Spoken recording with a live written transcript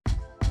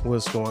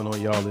What's going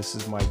on, y'all? This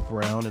is Mike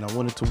Brown, and I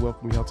wanted to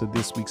welcome y'all to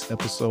this week's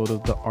episode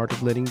of The Art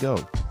of Letting Go.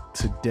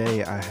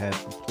 Today, I had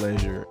the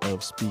pleasure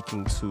of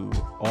speaking to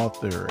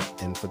author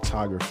and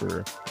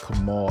photographer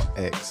Kamal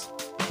X.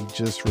 He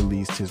just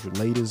released his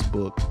latest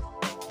book,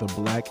 The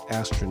Black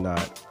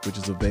Astronaut, which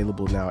is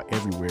available now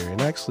everywhere.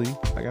 And actually,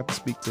 I got to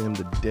speak to him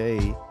the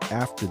day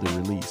after the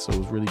release, so it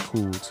was really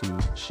cool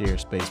to share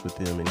space with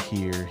him and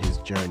hear his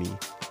journey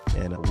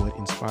and what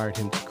inspired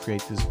him to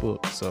create this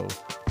book. So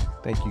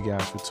thank you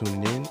guys for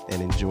tuning in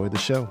and enjoy the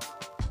show.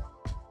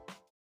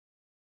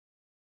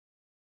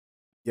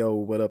 Yo,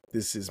 what up?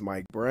 This is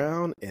Mike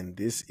Brown, and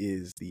this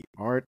is The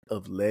Art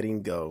of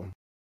Letting Go.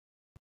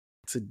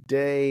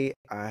 Today,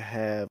 I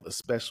have a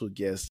special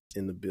guest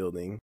in the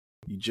building.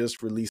 You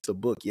just released a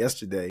book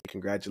yesterday.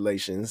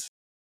 Congratulations.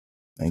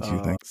 Thank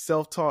you.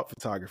 Self-taught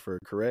photographer,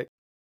 correct?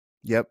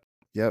 Yep.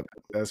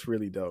 That's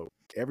really dope.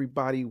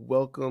 Everybody,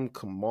 welcome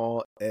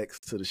Kamal X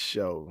to the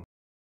show.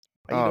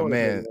 How you Oh, doing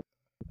man. today?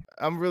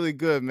 I'm really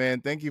good,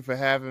 man. Thank you for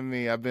having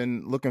me. I've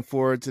been looking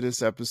forward to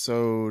this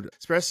episode,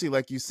 especially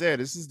like you said,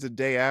 this is the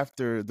day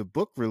after the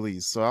book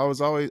release. So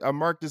I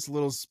marked this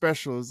little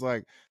special as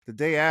like the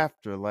day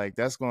after, like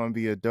that's going to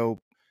be a dope,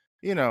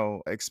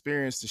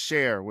 experience to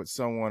share with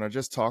someone or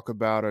just talk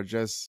about or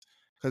just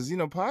because,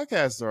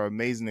 podcasts are an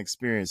amazing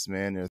experience,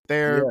 man. They're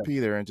therapy,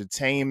 they're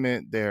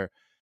entertainment, they're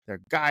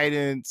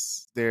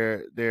guidance,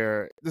 they're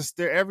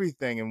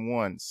everything in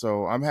one.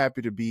 So I'm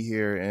happy to be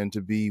here and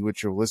to be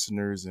with your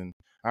listeners, and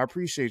I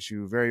appreciate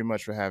you very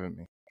much for having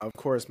me. Of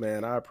course,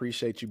 man. I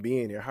appreciate you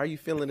being here. How are you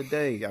feeling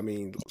today? I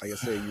mean, like I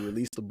said, you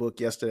released the book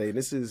yesterday.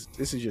 This is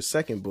your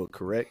second book,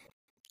 correct?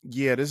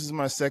 Yeah, this is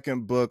my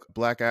second book,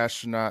 Black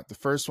Astronaut. The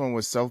first one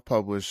was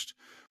self-published,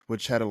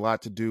 which had a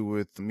lot to do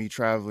with me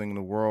traveling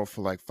the world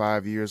for like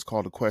 5 years,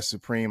 called The Quest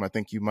Supreme. I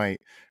think you might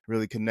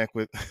really connect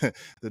with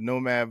the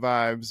nomad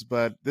vibes.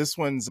 But this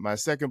one's my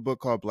second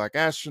book, called Black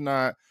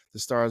Astronaut. The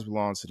Stars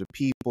Belong to the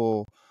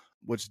People,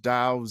 which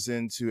dives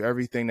into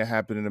everything that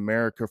happened in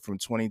America from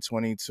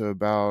 2020 to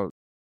about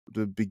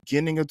the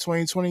beginning of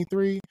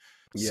 2023.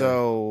 Yeah.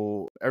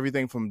 So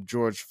everything from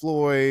George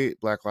Floyd,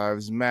 Black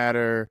Lives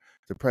Matter,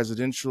 the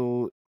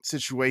presidential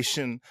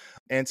situation,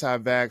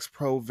 anti-vax,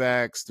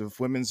 pro-vax, the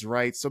women's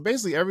rights. So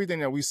basically everything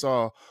that we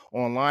saw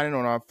online and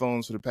on our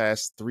phones for the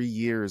past 3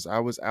 years, I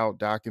was out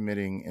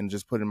documenting and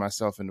just putting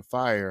myself in the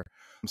fire,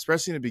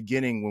 especially in the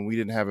beginning when we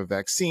didn't have a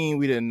vaccine.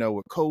 We didn't know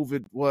what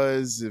COVID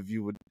was, if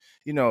you would,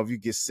 if you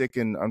get sick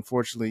and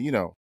unfortunately,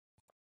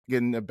 get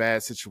in a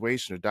bad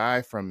situation or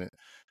die from it.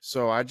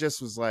 So I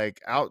just was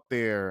like out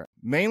there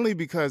mainly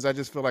because I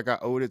just feel like I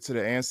owed it to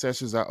the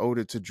ancestors. I owed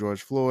it to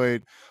George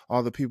Floyd,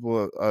 all the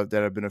people that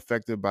have been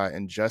affected by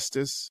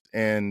injustice.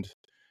 And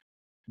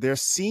there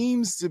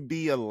seems to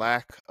be a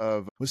lack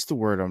of, what's the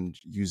word I'm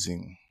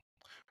using?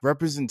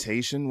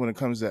 Representation when it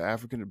comes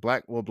to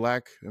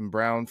black and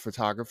brown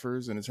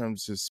photographers and in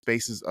terms of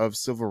spaces of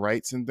civil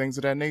rights and things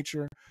of that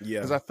nature. Yeah.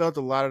 Because I felt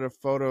a lot of the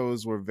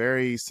photos were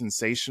very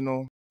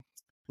sensational.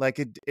 Like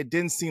it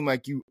didn't seem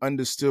like you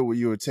understood what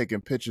you were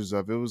taking pictures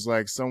of. It was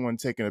like someone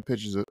taking a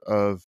picture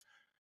of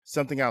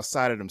something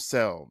outside of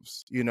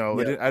themselves. I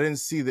didn't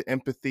see the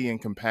empathy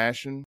and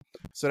compassion.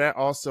 So that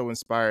also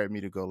inspired me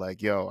to go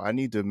like, yo, I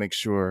need to make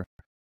sure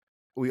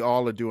we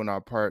all are doing our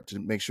part to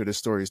make sure this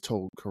story is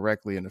told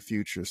correctly in the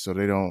future, so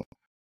they don't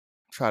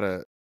try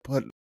to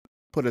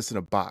put us in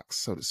a box,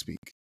 so to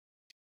speak.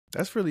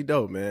 That's really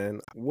dope,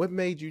 man. What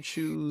made you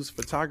choose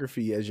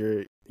photography as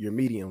your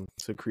medium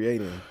to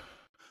creating?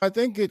 I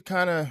think it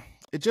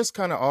just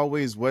kind of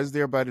always was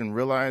there, but I didn't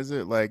realize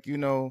it. Like,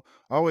 I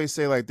always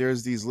say like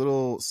there's these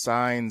little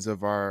signs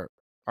of our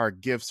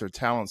gifts or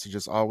talents are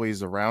just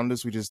always around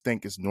us. We just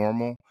think it's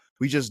normal.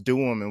 We just do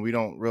them and we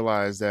don't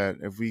realize that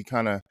if we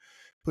kind of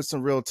put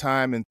some real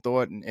time and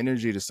thought and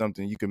energy to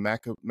something, you can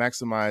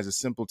maximize a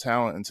simple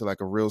talent into like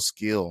a real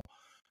skill.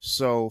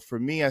 So for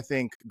me, I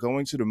think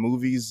going to the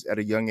movies at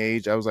a young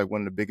age, that was like one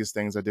of the biggest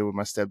things I did with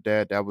my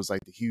stepdad. That was like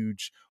the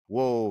huge,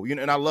 whoa,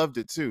 and I loved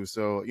it too.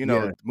 So,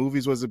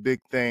 movies was a big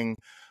thing.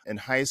 In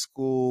high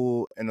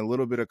school and a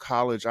little bit of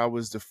college, I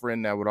was the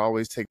friend that would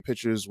always take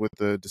pictures with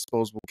the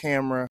disposable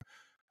camera.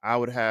 I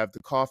would have the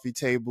coffee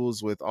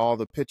tables with all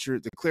the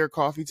pictures, the clear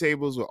coffee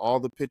tables with all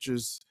the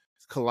pictures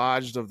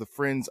collaged of the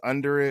friends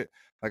under it.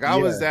 Like I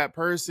was that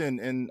person.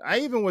 And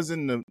I even was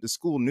in the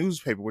school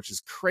newspaper, which is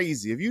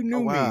crazy. If you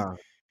knew me,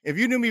 if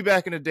you knew me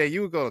back in the day,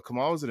 you would go,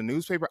 Kamal was in a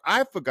newspaper.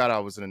 I forgot I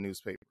was in a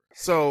newspaper.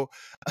 So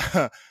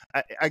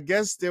I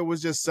guess there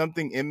was just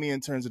something in me in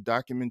terms of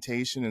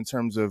documentation, in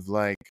terms of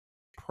like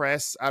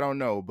press. I don't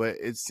know, but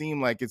it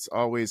seemed like it's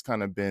always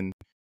kind of been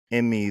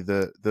in me,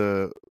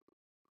 the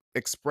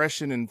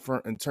expression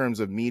in terms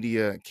of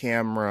media,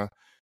 camera,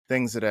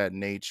 things of that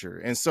nature.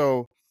 And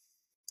so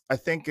I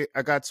think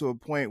I got to a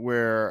point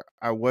where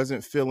I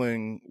wasn't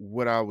feeling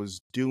what I was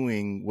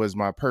doing was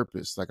my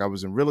purpose. Like I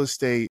was in real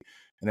estate,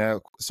 and at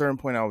a certain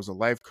point I was a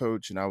life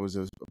coach and I was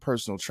a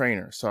personal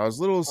trainer. So I was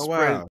a little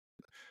spread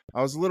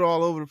I was a little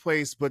all over the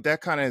place, but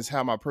that kind of is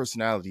how my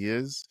personality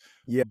is.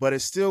 Yeah. But it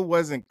still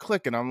wasn't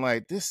clicking. I'm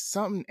like, this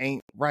something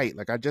ain't right.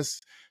 Like I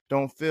just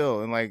don't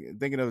feel. And like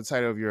thinking of the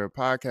title of your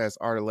podcast,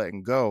 Art of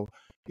Letting Go,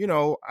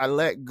 I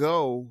let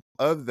go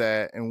of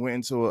that and went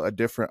into a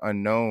different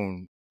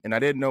unknown. And I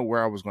didn't know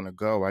where I was going to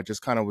go. I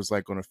just kind of was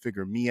like going to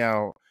figure me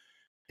out.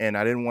 And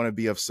I didn't want to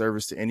be of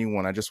service to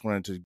anyone. I just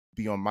wanted to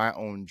be on my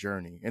own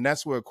journey. And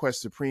that's where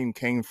Quest Supreme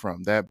came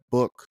from. That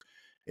book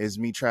is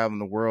me traveling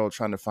the world,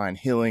 trying to find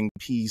healing,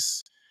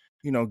 peace,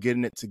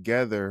 getting it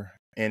together.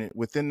 And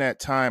within that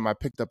time, I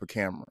picked up a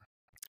camera.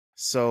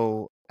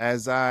 So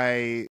as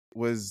I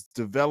was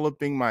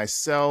developing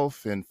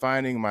myself and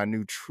finding my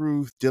new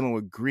truth, dealing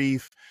with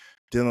grief,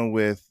 dealing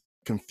with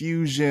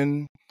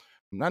confusion,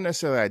 not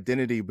necessarily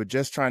identity, but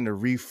just trying to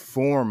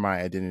reform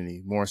my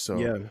identity more so.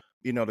 Yeah.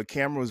 The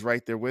camera was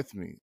right there with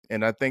me.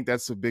 And I think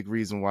that's a big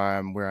reason why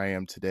I'm where I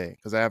am today,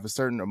 because I have a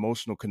certain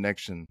emotional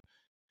connection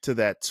to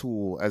that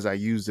tool as I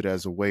used it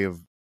as a way of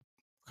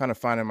kind of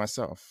finding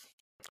myself.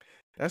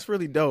 That's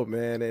really dope,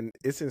 man. And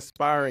it's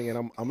inspiring.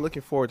 And I'm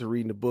looking forward to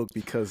reading the book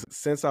because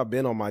since I've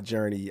been on my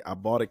journey, I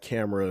bought a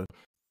camera.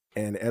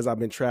 And as I've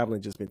been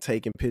traveling, just been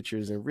taking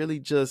pictures and really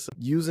just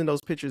using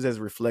those pictures as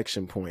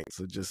reflection points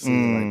of just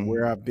seeing like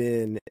where I've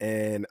been.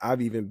 And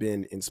I've even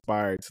been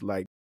inspired to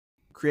like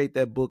create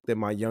that book that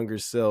my younger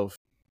self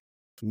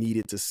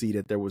needed to see,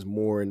 that there was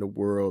more in the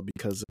world.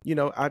 Because,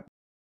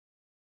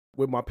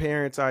 with my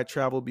parents, I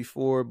traveled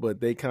before,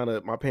 but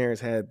my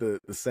parents had the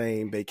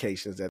same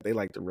vacations that they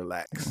like to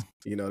relax.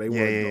 They Yeah, want to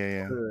yeah, go yeah,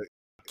 yeah. to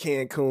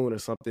Cancun or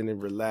something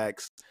and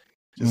relax,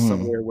 just Mm-hmm.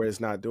 somewhere where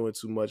it's not doing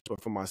too much.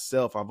 But for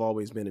myself, I've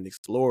always been an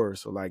explorer.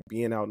 So like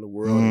being out in the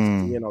world and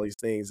Mm. seeing all these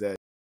things that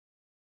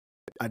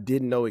I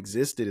didn't know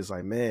existed, is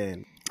like,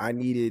 man, I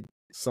needed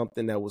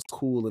something that was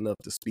cool enough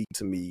to speak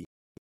to me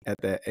at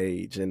that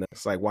age. And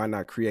it's like, why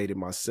not create it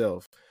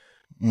myself?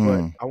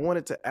 But Mm. I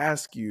wanted to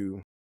ask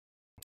you,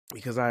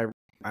 because I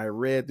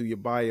read through your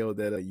bio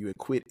that you had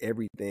quit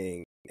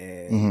everything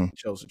and Mm-hmm.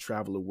 chose to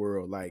travel the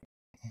world. Like,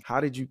 how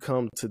did you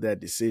come to that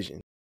decision?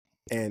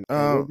 And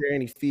Uh, was there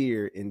any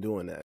fear in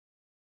doing that?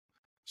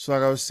 so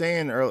like I was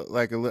saying earlier,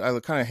 like I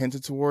kind of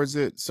hinted towards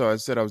it. So I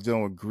said I was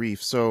dealing with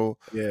grief. So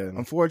Yeah,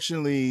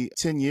 unfortunately,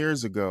 10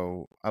 years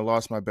ago, I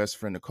lost my best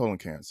friend to colon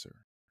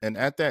cancer. And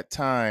at that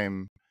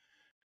time,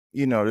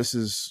 this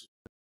is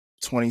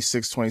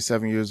 26,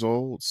 27 years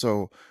old.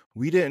 So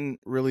we didn't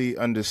really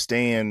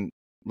understand,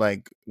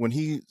 like when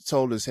he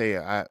told us, hey,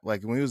 I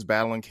like when he was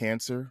battling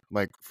cancer,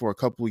 like for a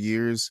couple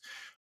years,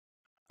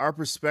 our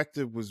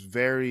perspective was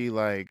very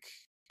like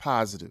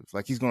positive.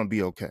 Like he's gonna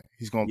be okay.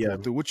 He's gonna yeah,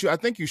 pull through. Which I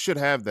think you should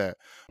have that.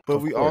 But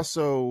of we course.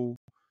 also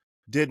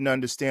didn't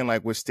understand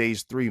like what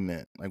stage 3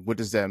 meant. Like what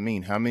does that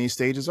mean? How many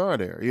stages are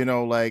there?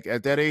 Like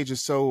at that age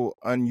it's so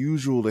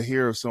unusual to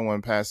hear of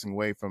someone passing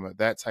away from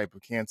that type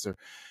of cancer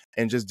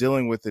and just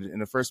dealing with it in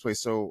the first place.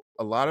 So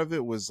a lot of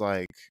it was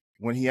like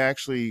when he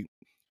actually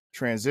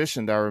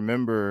transitioned, I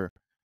remember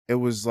it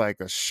was like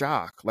a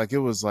shock. Like it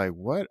was like,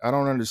 what? I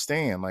don't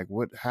understand. Like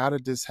what, how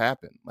did this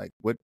happen? Like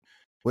what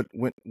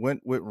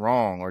went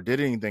wrong, or did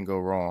anything go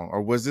wrong,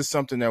 or was this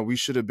something that we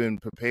should have been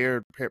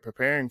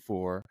preparing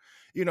for?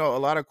 A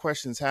lot of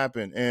questions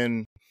happen,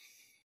 and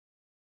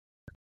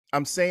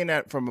I'm saying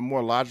that from a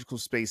more logical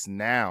space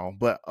now,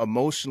 but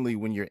emotionally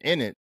when you're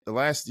in it,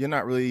 you're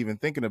not really even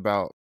thinking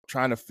about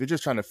you're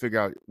just trying to figure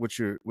out what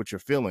you're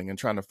feeling and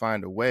trying to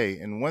find a way.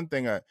 And one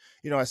thing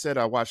I said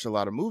I watched a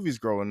lot of movies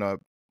growing up,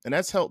 and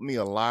that's helped me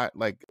a lot.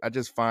 Like I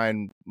just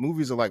find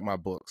movies are like my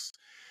books.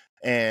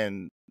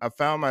 And I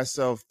found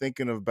myself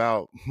thinking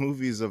about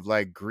movies of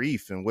like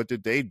grief and what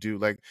did they do?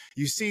 Like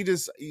you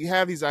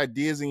have these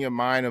ideas in your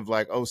mind of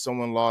like, oh,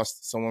 someone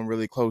lost someone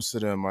really close to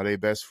them, or their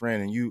best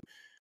friend, and you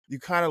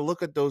kind of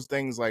look at those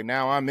things like,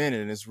 now I'm in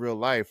it and it's real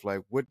life.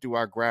 Like, what do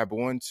I grab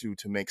onto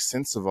to make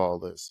sense of all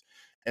this?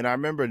 And I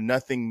remember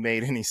nothing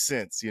made any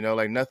sense,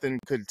 like nothing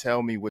could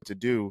tell me what to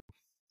do.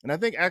 And I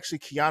think actually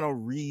Keanu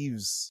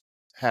Reeves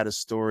had a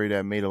story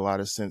that made a lot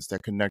of sense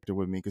that connected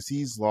with me because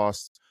he's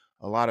lost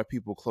a lot of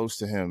people close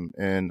to him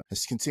and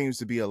continues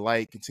to be a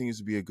light, continues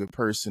to be a good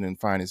person and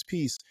find his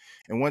peace.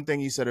 And one thing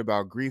he said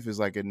about grief is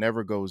like, it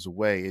never goes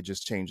away. It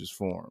just changes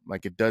form.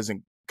 Like it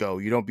doesn't go.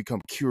 You don't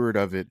become cured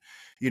of it.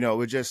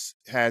 It just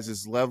has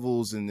its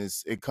levels and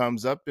it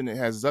comes up and it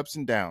has its ups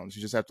and downs.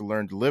 You just have to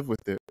learn to live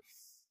with it.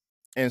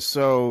 And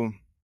so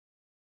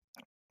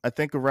I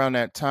think around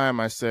that time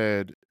I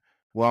said,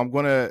 well, I'm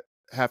going to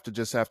have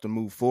to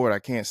move forward. I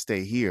can't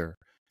stay here,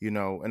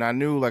 and I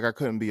knew like I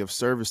couldn't be of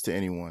service to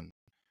anyone.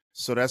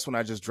 So that's when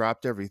I just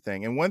dropped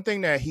everything. And one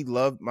thing that he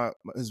loved,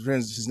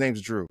 his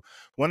name's Drew.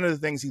 One of the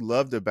things he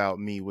loved about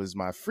me was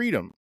my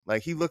freedom.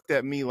 Like he looked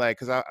at me like,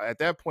 because at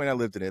that point I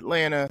lived in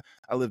Atlanta,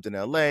 I lived in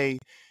LA,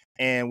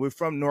 and we're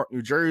from Newark,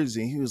 New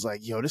Jersey. And he was like,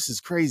 yo, this is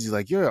crazy.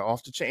 Like you're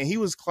off the chain. And he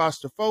was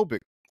claustrophobic.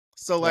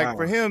 So like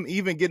for Wow. him,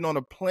 even getting on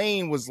a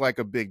plane was like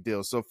a big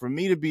deal. So for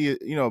me to be,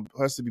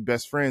 us to be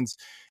best friends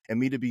and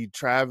me to be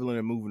traveling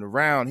and moving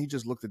around, he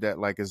just looked at that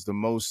like as the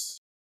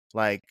most,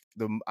 like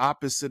the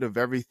opposite of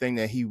everything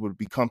that he would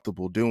be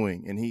comfortable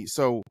doing. And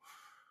so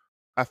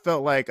I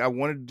felt like I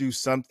wanted to do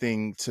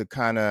something to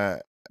kind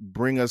of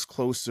bring us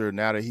closer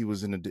now that he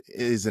was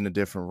is in a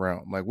different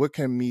realm. Like, what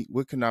can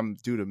I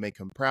do to make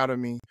him proud of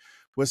me?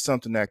 What's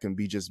something that can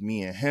be just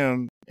me and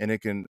him, and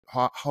it can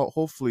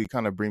hopefully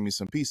kind of bring me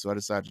some peace. So I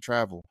decided to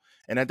travel.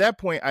 And at that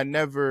point, I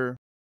never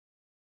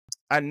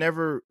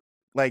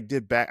like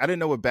I didn't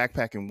know what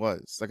backpacking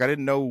was. Like, I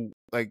didn't know,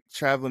 like,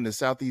 traveling to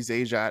Southeast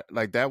Asia.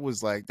 That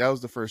was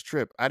the first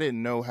trip. I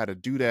didn't know how to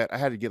do that. I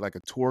had to get like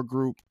a tour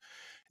group.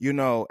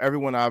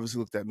 Everyone obviously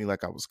looked at me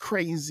like I was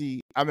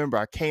crazy. I remember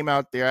I came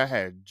out there, I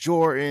had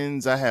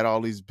Jordans, I had all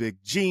these big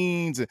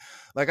jeans, and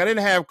like I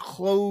didn't have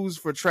clothes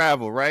for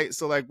travel, right?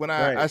 So like when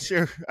I Right.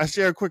 share I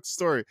share a quick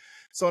story.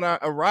 So when I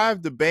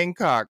arrived to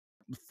Bangkok,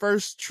 the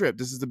first trip,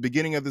 this is the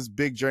beginning of this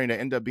big journey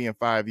that ended up being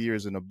 5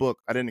 years in a book.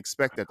 I didn't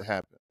expect that to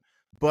happen.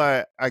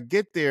 But I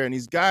get there and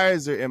these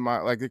guys are in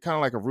my, like, they're kind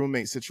of like a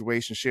roommate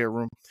situation, share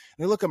room.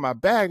 And they look at my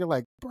bag, they're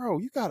like, bro,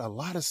 you got a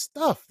lot of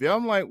stuff. Yeah.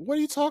 I'm like, what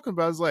are you talking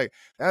about? It's like,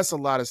 that's a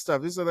lot of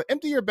stuff. This is like,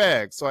 empty your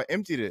bag. So I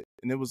emptied it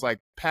and it was like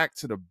packed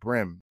to the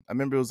brim. I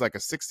remember it was like a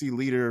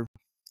 60-liter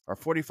or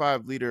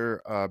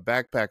 45-liter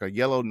backpack, a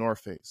yellow North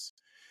Face.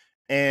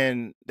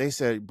 And they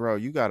said, bro,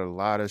 you got a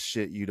lot of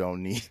shit you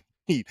don't need.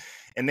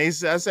 And I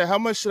said, how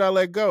much should I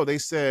let go? They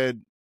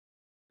said,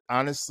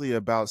 honestly,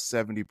 about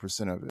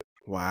 70% of it.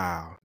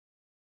 Wow.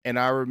 And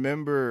I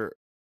remember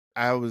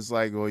I was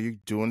like, well, you're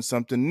doing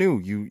something new.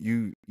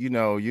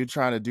 You're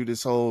trying to do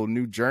this whole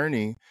new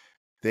journey.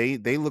 They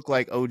look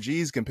like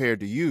OGs compared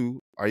to you.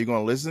 Are you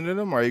going to listen to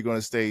them, or are you going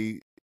to stay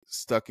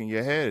stuck in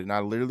your head? And I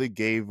literally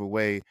gave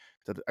away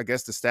I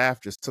guess the staff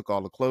just took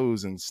all the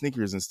clothes and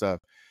sneakers and stuff.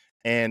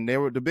 And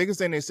the biggest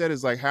thing they said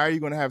is like, how are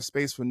you going to have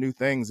space for new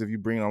things if you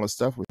bring all this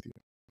stuff with you?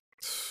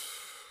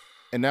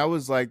 And that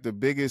was like the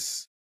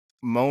biggest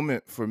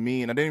moment for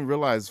me. And I didn't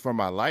realize for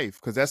my life,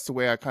 because that's the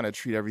way I kind of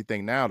treat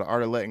everything now, the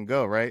art of letting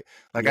go, right?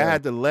 Like, I Yeah.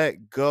 had to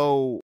let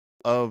go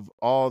of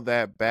all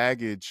that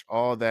baggage,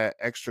 all that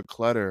extra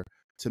clutter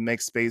to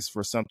make space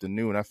for something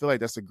new. And I feel like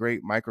that's a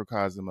great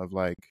microcosm of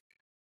like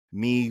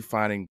me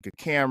finding the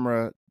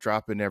camera,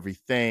 dropping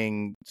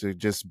everything to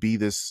just be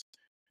this.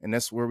 And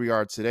that's where we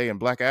are today. And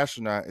Black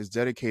Astronaut is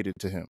dedicated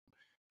to him,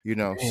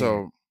 Man,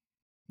 So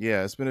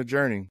yeah, it's been a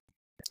journey.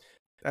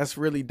 that's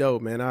really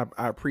dope, man. I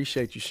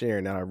appreciate you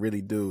sharing that. I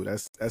really do.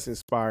 That's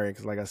inspiring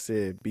because, like I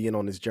said, being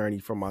on this journey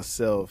for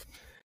myself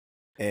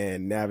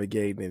and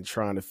navigating and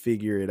trying to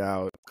figure it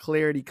out,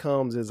 clarity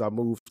comes as I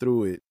move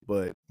through it.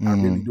 But I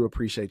really do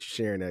appreciate you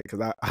sharing that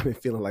because I've been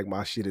feeling like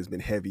my shit has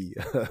been heavy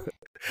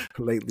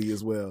lately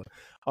as well.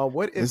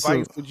 What It's a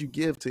advice would you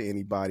give to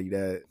anybody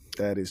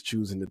that is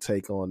choosing to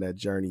take on that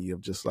journey of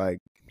just like,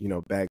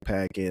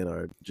 backpacking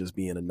or just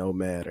being a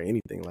nomad or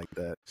anything like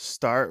that?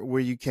 Start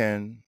where you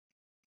can,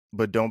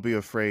 but don't be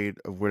afraid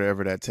of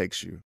wherever that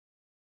takes you.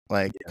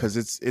 Like, Yeah. because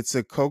it's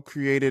a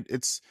co-created.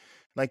 It's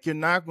like you're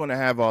not going to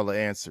have all the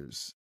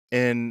answers,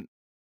 and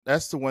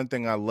that's the one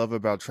thing I love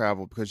about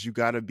travel, because you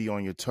got to be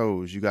on your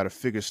toes. You got to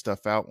figure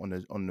stuff out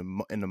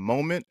in the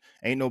moment.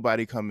 Ain't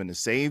nobody coming to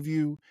save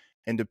you.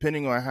 And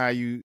depending on how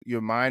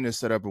your mind is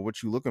set up or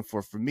what you're looking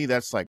for me,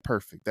 that's like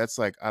perfect. That's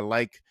like, I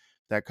like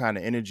that kind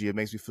of energy. It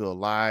makes me feel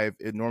alive.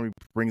 It normally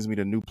brings me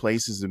to new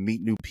places to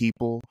meet new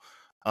people.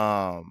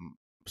 Um,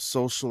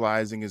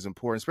 Socializing is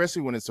important,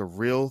 especially when it's a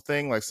real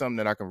thing, like something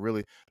that I can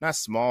really, not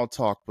small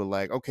talk, but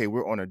like, okay,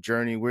 we're on a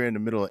journey, we're in the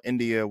middle of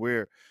India,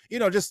 we're,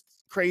 just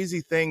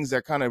crazy things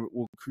that kind of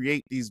will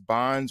create these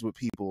bonds with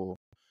people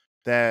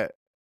that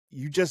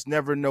you just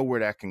never know where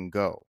that can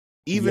go,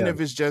 even Yeah.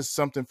 if it's just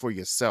something for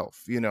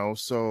yourself.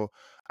 So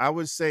I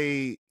would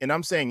say, and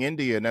I'm saying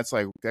India, and that's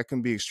like, that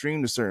can be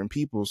extreme to certain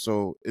people.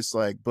 So it's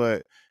like,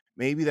 but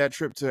maybe that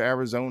trip to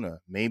Arizona,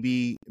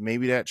 maybe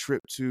that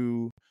trip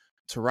to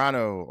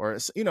Toronto, or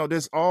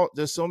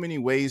there's so many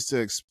ways to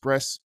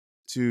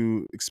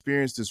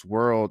experience this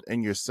world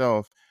and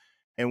yourself.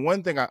 And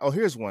one thing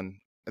here's one,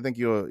 I think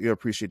you'll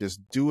appreciate this: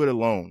 do it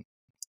alone.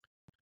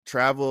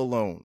 Travel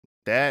alone.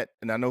 That,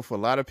 and I know for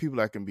a lot of people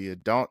that can be a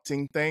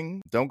daunting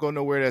thing. Don't go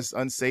nowhere that's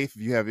unsafe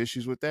if you have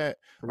issues with that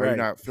or you're Right.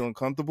 not feeling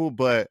comfortable.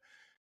 But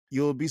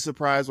you'll be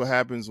surprised what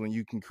happens when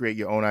you can create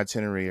your own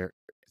itinerary.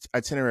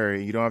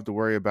 You don't have to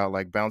worry about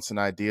like bouncing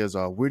ideas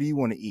off. Where do you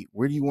want to eat?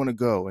 Where do you want to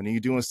go? And then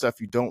you're doing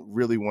stuff you don't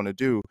really want to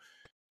do.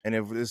 And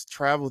if this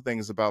travel thing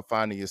is about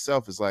finding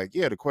yourself, it's like,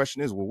 yeah, the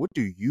question is, well, what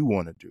do you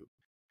want to do?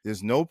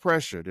 There's no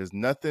pressure. There's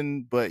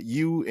nothing but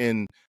you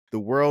and the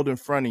world in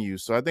front of you.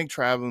 So I think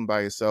traveling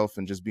by yourself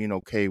and just being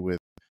okay with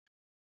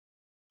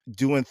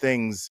doing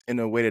things in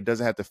a way that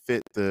doesn't have to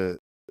fit the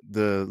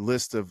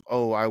list of,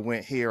 oh, I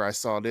went here, I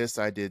saw this,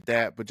 I did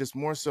that, but just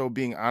more so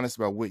being honest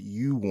about what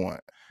you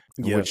want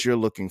and Yeah. what you're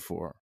looking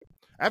for.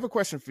 I have a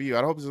question for you.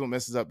 I hope this don't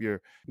messes up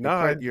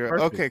No, it's your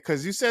perfect. okay,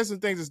 because you said some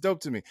things that's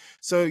dope to me.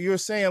 So you're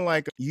saying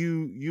like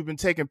you've been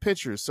taking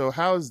pictures. So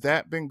how's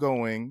that been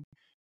going?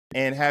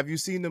 And have you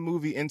seen the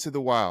movie Into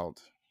the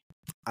Wild?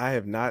 I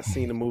have not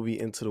seen the movie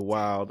Into the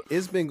Wild.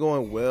 It's been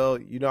going well.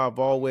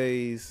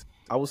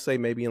 I would say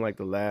maybe in like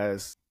the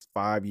last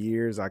 5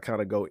 years, I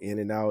kind of go in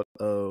and out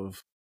of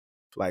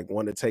like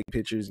wanting to take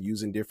pictures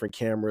using different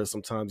cameras,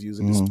 sometimes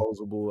using Mhm.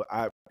 disposable.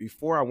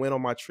 Before I went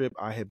on my trip,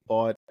 I had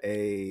bought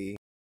it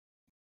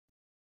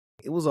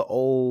was an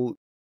old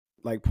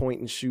like point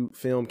and shoot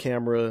film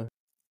camera,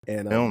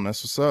 and Film,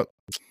 that's what's up.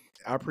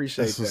 I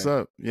appreciate That's what's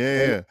that. up.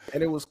 Yeah, And yeah.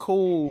 and it was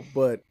cool,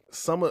 but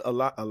a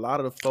lot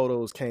of the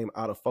photos came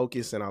out of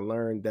focus, and I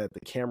learned that the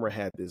camera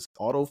had this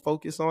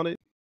autofocus on it.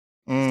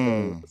 So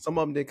Mm. some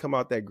of them didn't come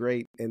out that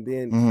great. And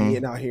then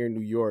being Mhm. out here in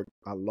New York,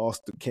 I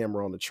lost the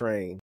camera on the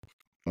train.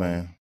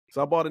 Man.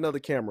 So I bought another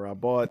camera. I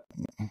bought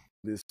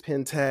this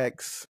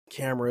Pentax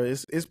camera.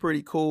 It's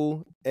pretty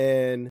cool.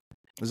 And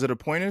Is it a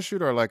point and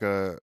shoot or like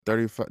a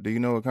 35? Do you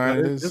know what no, kind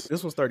it this, is?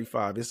 this one's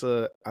 35.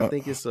 I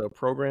think it's a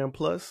Program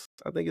Plus,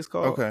 I think it's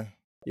called. Okay.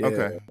 Yeah,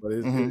 Okay. but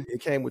Mhm.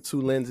 it came with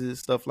 2 lenses,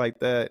 stuff like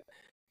that.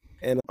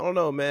 And I don't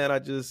know, man.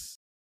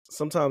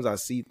 Sometimes I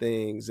see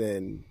things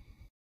and,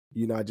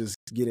 I just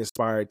get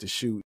inspired to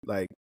shoot.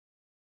 Like,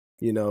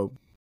 you know,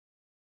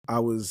 I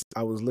was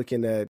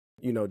looking at,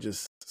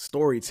 just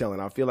storytelling.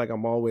 I feel like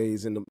I'm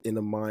always in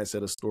the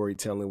mindset of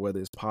storytelling, whether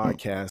it's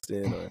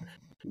podcasting or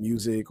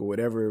music or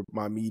whatever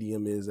my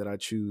medium is that I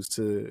choose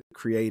to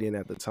create in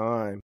at the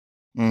time.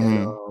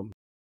 And Mhm.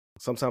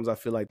 sometimes I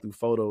feel like through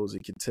photos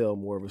it can tell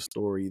more of a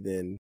story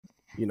than,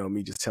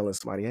 me just telling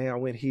somebody, hey, I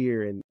went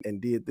here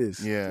and did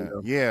this, Yeah,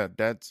 yeah,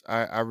 that's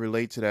I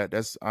relate to that.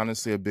 That's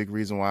honestly a big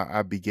reason why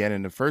I began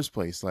in the first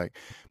place. Like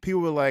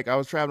people were like, I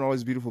was traveling all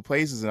these beautiful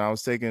places and I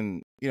was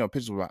taking,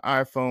 pictures with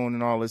my iPhone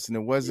and all this, and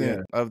it wasn't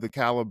Yeah. of the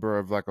caliber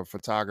of like a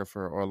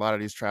photographer or a lot of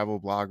these travel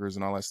bloggers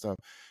and all that stuff.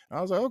 And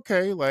I was like,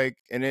 okay, like,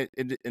 and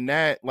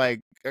that like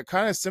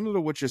kind of similar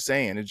to what you're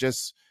saying. It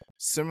just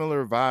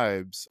similar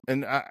vibes.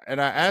 And I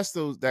asked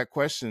that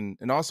question,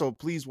 and also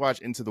please watch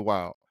Into the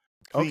Wild.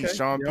 Please, Okay.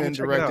 Sean Yeah, I'm gonna Penn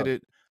check it directed out.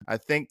 it. I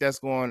think that's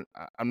going.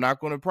 I'm not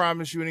going to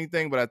promise you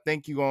anything, but I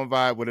think you're going to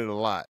vibe with it a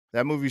lot.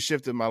 That movie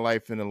shifted my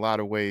life in a lot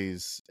of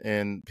ways,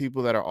 and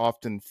people that are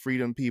often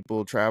freedom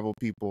people, travel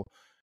people,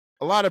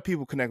 a lot of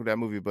people connect with that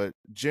movie, but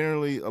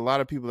generally, a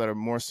lot of people that are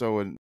more so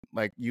in,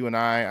 like you and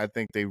I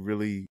think they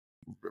really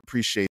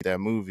appreciate that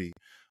movie.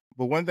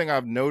 But one thing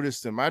I've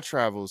noticed in my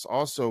travels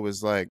also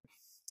is like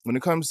when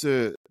it comes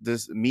to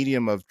this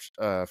medium of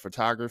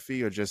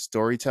photography or just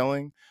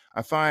storytelling,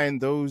 I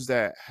find those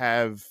that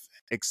have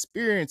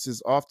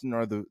experiences often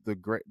are the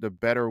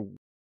better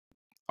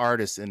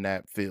artists in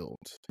that field.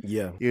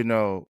 Yeah.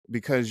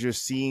 Because you're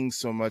seeing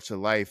so much of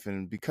life,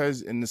 and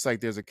it's like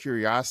there's a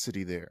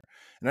curiosity there.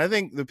 And I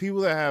think the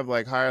people that have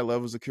like higher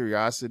levels of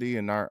curiosity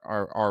and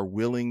are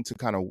willing to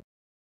kind of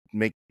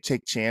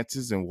take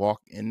chances and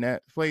walk in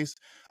that place.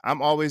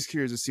 I'm always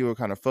curious to see what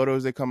kind of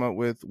photos they come up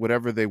with,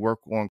 whatever they work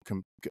on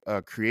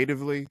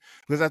creatively,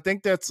 because I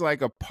think that's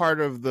like a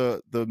part of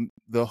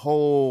the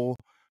whole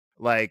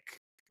like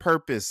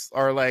purpose,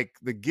 or like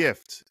the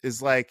gift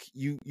is like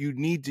you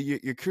need to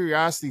your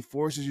curiosity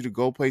forces you to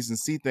go places and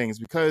see things,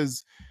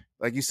 because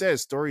like you said,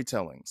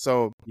 storytelling.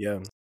 So Yeah.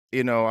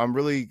 I'm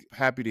really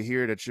happy to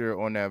hear that you're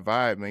on that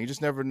vibe, man. You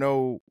just never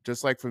know.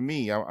 Just like for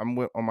me, I'm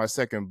on my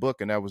second book,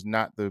 and that was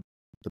not the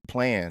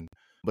plan.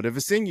 But if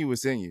it's in you,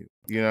 it's in you.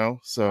 I,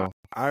 So.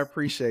 I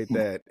appreciate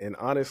that. And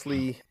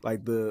honestly,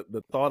 like the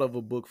thought of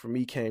a book for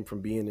me came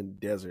from being in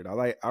the desert.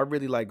 I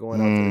really like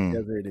going out to the Mm,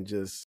 desert and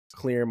just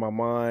clearing my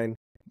mind.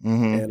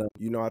 mm-hmm.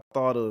 And I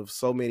thought of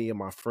so many of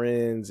my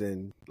friends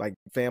and like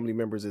family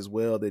members as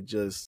well that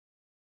just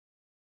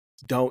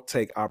don't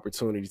take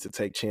opportunities to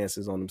take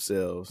chances on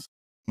themselves.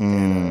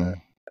 And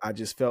Mm, I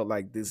just felt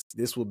like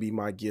this will be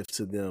my gift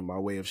to them, my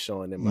way of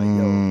showing them like,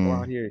 yo, go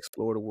out mm, here,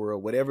 explore the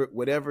world,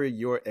 whatever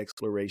your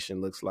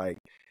exploration looks like.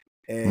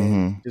 And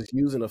mm-hmm. just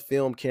using a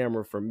film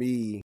camera for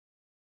me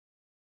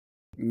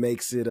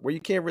makes it where you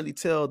can't really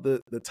tell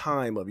the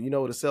time of it.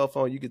 With a cell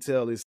phone, you could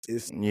tell it's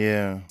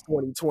Yeah.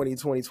 2020,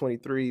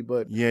 2023,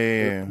 but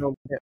Yeah.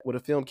 Yeah. with a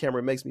film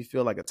camera, it makes me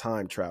feel like a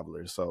time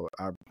traveler. So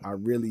I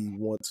really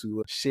want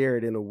to share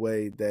it in a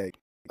way that,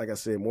 like I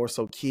said, more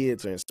so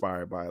kids are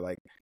inspired by it. Like,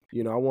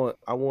 I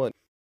want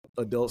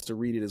adults to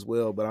read it as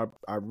well, but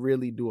I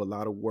really do a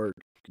lot of work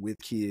with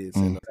kids,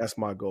 Mm. and that's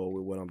my goal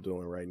with what I'm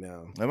doing right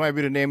now. That might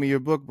be the name of your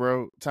book,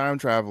 bro. Time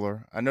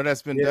Traveler. I know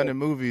that's been Yeah, done in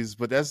movies,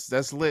 but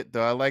that's lit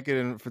though. I like it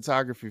in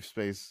photography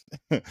space.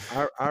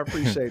 I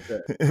appreciate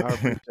that. I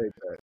appreciate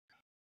that.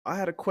 I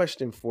had a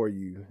question for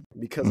you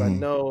because I Hmm.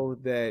 know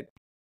that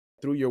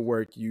through your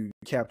work you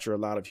capture a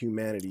lot of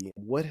humanity.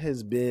 What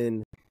has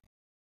been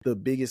the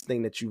biggest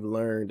thing that you've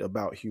learned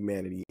about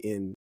humanity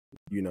in,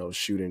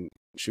 shooting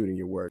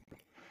your work?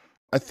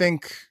 I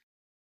think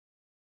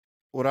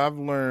what I've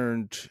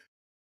learned,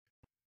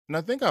 and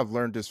I think I've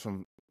learned this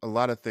from a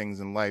lot of things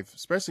in life,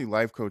 especially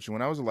life coaching.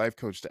 When I was a life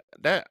coach,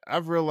 that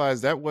I've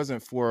realized that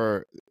wasn't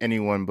for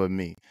anyone but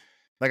me.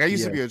 Like I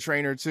used to Yeah, be a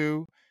trainer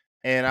too,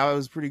 and I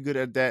was pretty good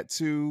at that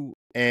too.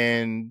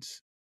 And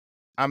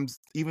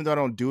even though I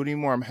don't do it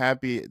anymore, I'm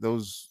happy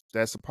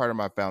that's a part of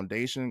my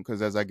foundation,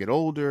 because as I get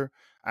older,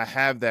 I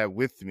have that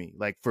with me,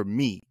 like for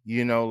me,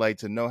 like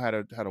to know how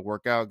to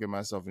work out, get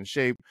myself in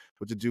shape,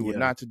 what to do, what Yeah.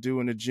 not to do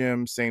in the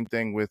gym. Same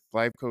thing with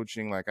life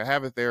coaching. Like I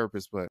have a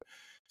therapist, but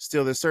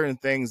still there's certain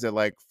things that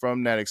like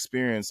from that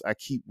experience I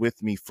keep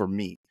with me for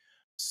me.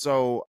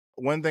 So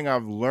one thing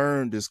I've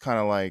learned is kind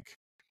of like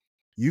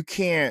you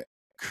can't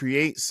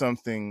create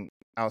something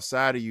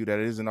outside of you that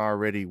isn't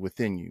already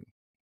within you.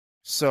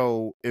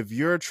 So if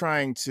you're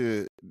trying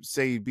to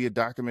say be a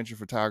documentary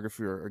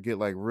photographer or get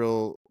like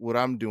real what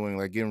I'm doing,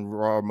 like getting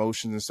raw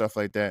emotions and stuff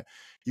like that,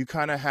 you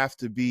kind of have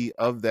to be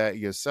of that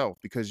yourself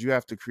because you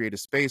have to create a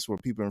space where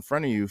people in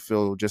front of you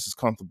feel just as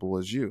comfortable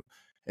as you.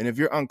 And if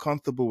you're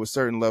uncomfortable with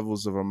certain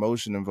levels of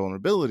emotion and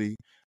vulnerability,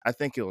 I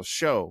think it'll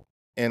show.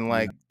 And Yeah.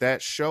 like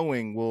that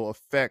showing will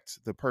affect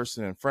the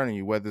person in front of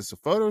you, whether it's a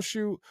photo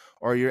shoot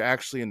or you're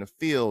actually in the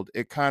field.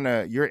 It kind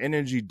of your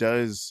energy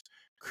does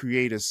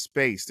create a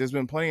space. There's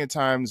been plenty of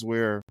times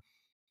where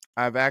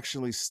I've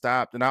actually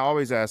stopped, and I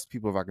always ask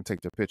people if I can take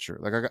their picture.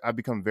 Like I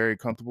become very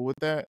comfortable with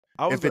that.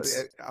 I was If gonna,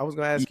 it's I was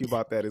gonna ask you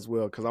about that as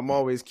well because I'm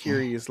always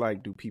curious.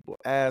 Like, do people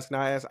ask?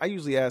 Now, I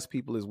usually ask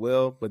people as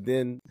well, but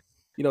then,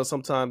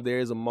 sometimes there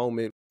is a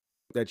moment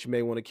that you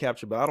may want to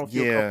capture, but I don't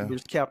feel yeah, comfortable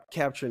just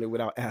capturing it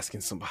without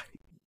asking somebody.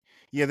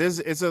 yeah, there's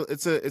it's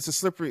a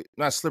slippery,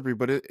 not slippery,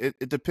 but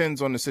it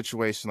depends on the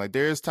situation. Like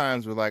there's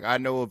times where like I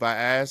know if I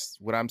ask,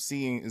 what I'm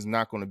seeing is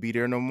not going to be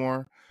there no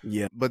more.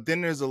 Yeah. But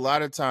then there's a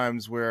lot of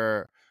times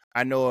where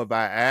I know if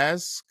I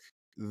ask,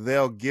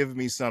 they'll give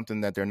me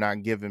something that they're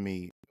not giving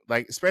me,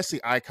 like especially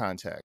eye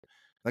contact.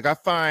 Like I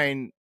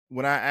find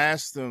when I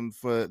ask them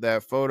for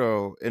that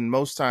photo, and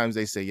most times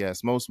they say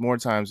yes. More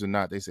times than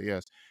not, they say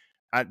yes.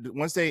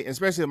 Once they,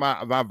 especially if my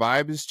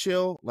vibe is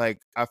chill, like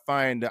I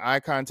find the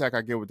eye contact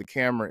I get with the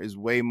camera is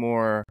way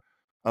more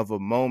of a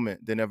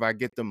moment than if I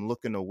get them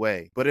looking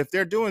away. But if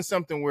they're doing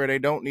something where they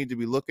don't need to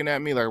be looking at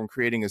me, like I'm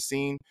creating a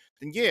scene,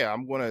 then yeah,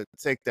 I'm gonna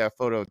take that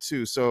photo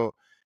too. So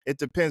it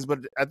depends, but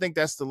I think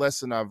that's the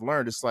lesson I've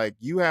learned. It's like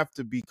you have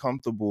to be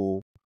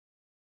comfortable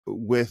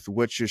with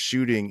what you're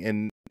shooting,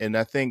 and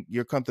I think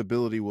your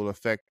comfortability will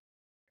affect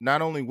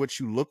not only what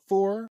you look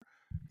for,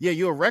 yeah,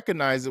 you'll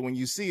recognize it when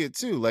you see it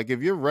too. Like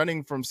if you're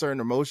running from certain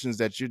emotions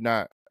that you're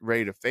not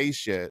ready to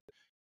face yet,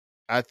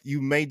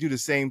 you may do the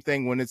same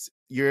thing when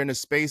you're in a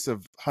space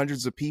of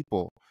hundreds of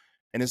people.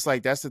 And it's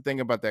like that's the thing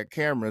about that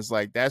camera. It's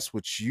like that's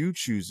what you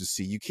choose to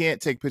see. You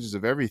can't take pictures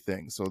of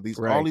everything. So all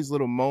Right. these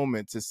little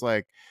moments, it's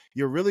like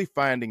you're really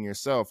finding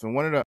yourself. And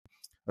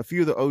a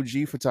few of the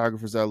OG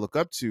photographers that I look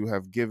up to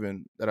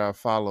that I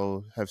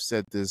follow have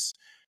said this.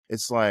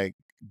 It's like,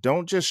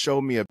 don't just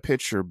show me a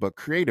picture, but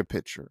create a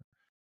picture.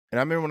 And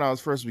I remember when I was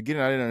first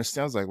beginning, I didn't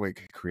understand. I was like, wait,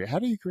 create? How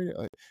do you create it?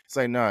 Like, it's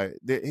like, no,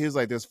 he was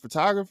like, there's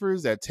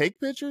photographers that take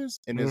pictures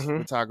and there's Mm-hmm.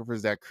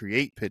 photographers that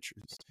create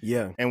pictures.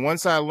 Yeah. And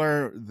once I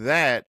learned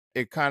that,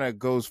 it kind of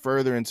goes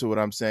further into what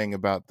I'm saying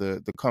about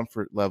the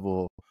comfort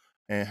level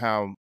and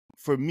how,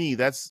 for me,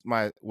 that's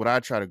what I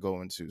try to go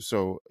into.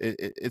 So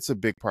it's a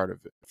big part of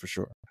it for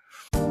sure.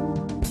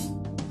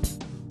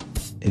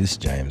 It's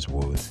James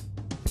Woods,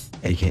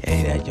 aka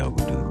that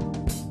yoga dude.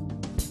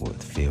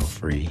 Would feel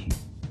free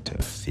to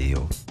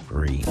feel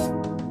free.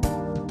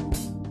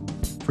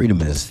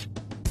 Freedom is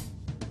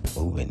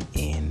moving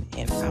in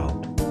and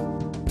out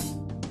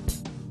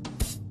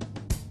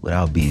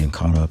without being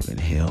caught up and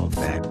held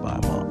back by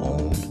my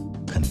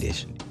own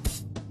conditioning.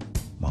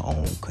 My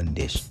own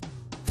condition.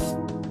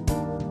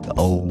 The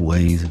old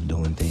ways of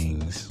doing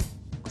things,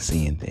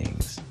 seeing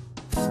things,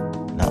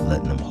 not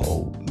letting them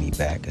hold me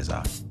back as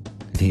I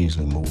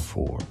continuously move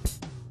forward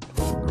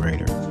towards a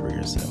greater for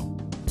yourself.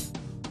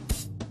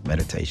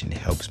 Meditation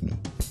helps me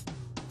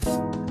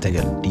take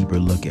a deeper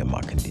look at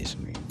my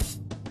conditioning,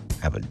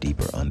 have a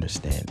deeper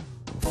understanding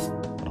of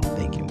what I'm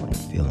thinking, what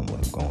I'm feeling,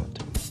 what I'm going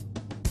through.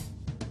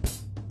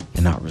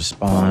 And not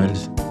respond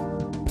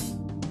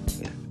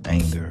with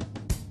anger,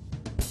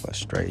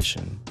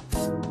 frustration,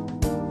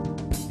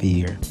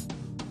 fear.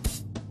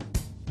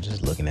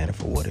 Just looking at it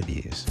for what it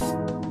is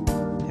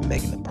and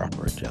making the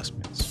proper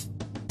adjustments.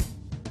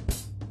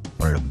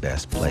 One of the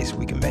best places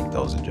we can make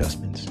those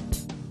adjustments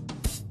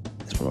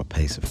is from a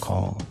place of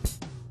calm,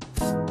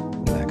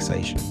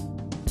 relaxation,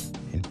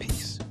 and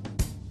peace.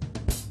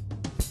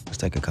 Let's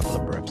take a couple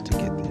of breaths to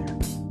get there.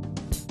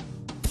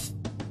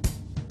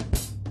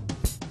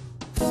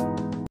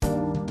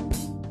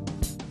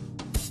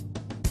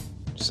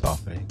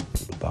 Softening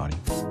through the body.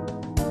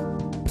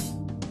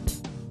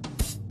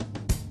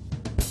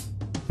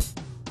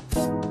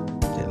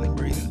 Gently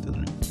breathing through the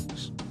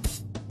nose.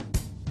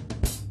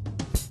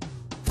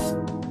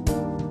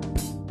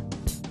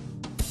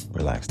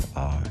 Relax the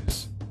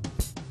eyes.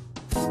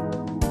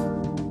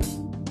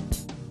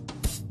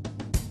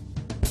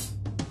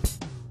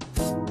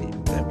 Being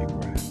with every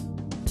breath.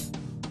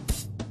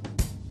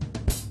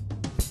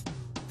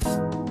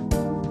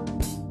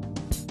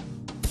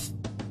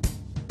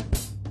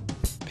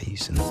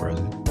 Peace in the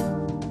present.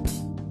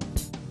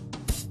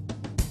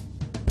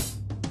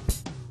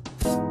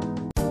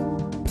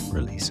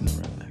 Release and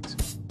relax.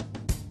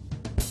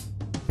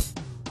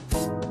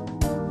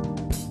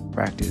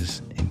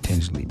 Practice intention.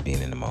 intentionally being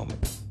in the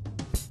moment,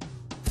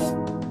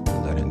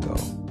 letting go,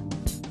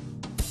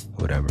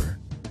 whatever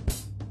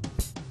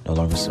no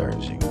longer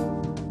serves you,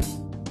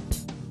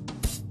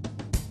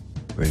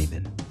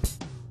 breathing,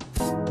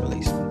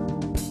 releasing,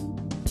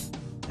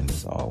 and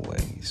as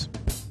always,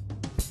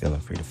 feeling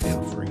free to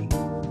feel free,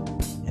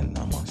 and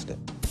namaste.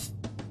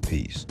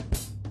 Peace.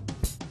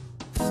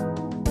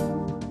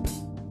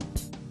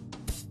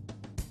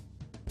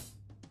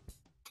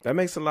 That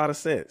makes a lot of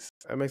sense.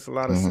 That makes a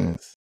lot of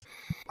sense.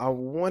 I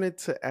wanted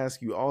to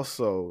ask you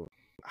also,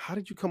 how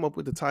did you come up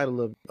with the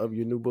title of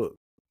your new book?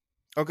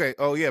 Okay.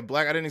 Oh yeah,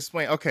 Black. I didn't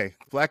explain. Okay,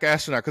 Black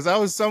Astronaut. Because I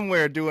was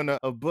somewhere doing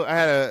a book. I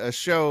had a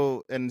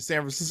show in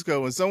San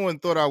Francisco, and someone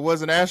thought I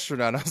was an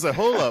astronaut. I was like,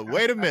 hold up,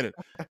 wait a minute.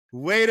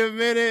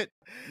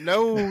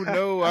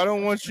 No, I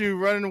don't want you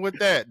running with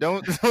that.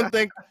 Don't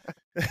think.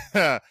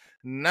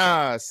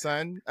 Nah,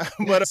 son.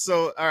 But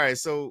so all right.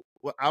 So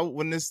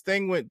when this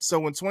thing went, so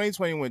when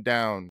 2020 went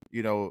down,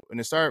 and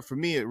it started for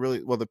me, it really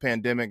the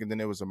pandemic, and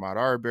then it was Ahmaud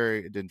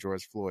Arbery, and then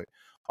George Floyd.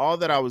 All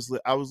that I was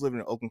living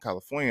in Oakland,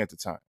 California at the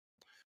time.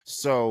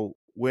 So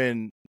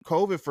when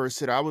COVID first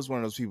hit, I was one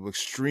of those people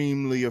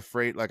extremely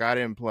afraid. Like I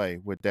didn't play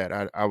with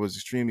that. I was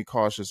extremely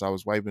cautious. I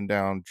was wiping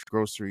down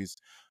groceries.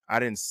 I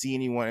didn't see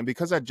anyone. And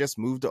because I just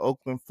moved to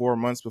Oakland 4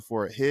 months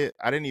before it hit,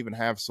 I didn't even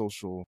have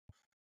social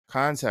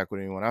contact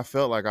with anyone. I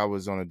felt like I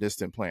was on a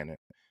distant planet,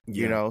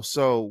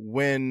 So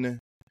when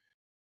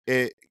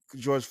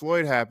George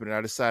Floyd happened, I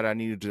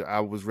decided I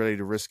was ready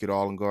to risk it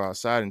all and go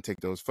outside and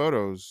take those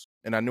photos.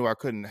 And I knew I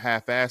couldn't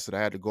half-ass it.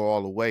 I had to go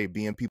all the way,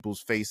 be in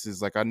people's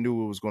faces. Like I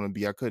knew it was going to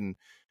be, I couldn't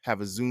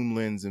have a zoom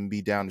lens and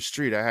be down the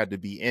street. I had to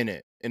be in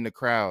it, in the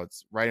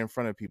crowds, right in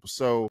front of people.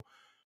 So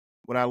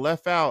when I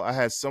left out, I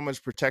had so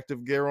much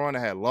protective gear on. I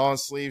had long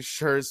sleeve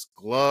shirts,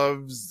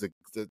 gloves,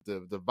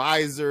 the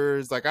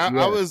visors. Like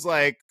I was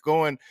like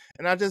going,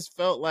 and I just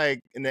felt like,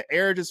 and the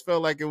air just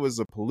felt like it was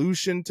a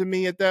pollution to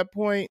me at that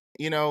point,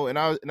 And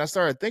I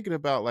started thinking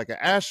about like an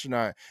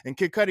astronaut. And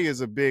Kid Cudi is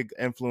a big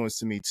influence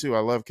to me too. I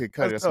love Kid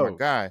Cudi. That's my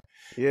guy.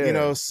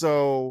 Yeah.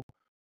 So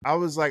I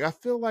was like, I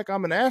feel like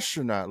I'm an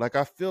astronaut. Like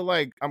I feel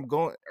like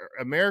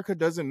America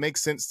doesn't make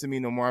sense to me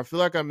no more. I feel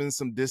like I'm in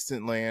some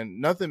distant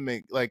land.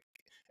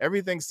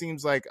 Everything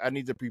seems like I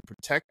need to be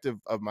protective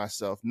of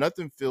myself.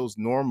 Nothing feels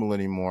normal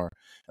anymore.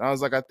 And I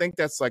was like, I think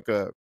that's like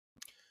an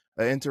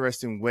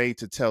interesting way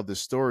to tell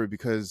this story,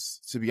 because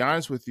to be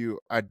honest with you,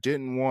 I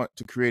didn't want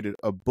to create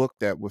a book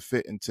that would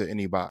fit into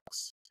any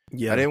box.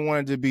 Yeah. I didn't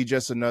want it to be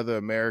just another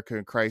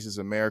American crisis,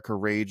 America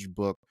rage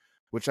book,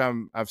 which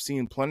I've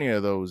seen plenty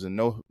of those, and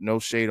no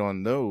shade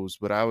on those.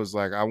 But I was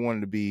like, I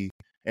wanted to be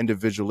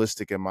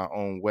individualistic in my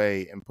own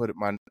way and put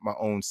my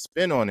own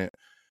spin on it.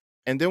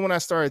 And then when I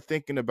started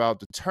thinking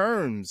about the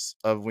terms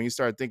of when you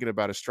start thinking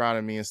about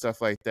astronomy and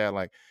stuff like that,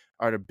 like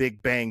the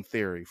Big Bang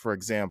Theory, for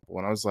example,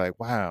 and I was like,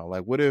 wow,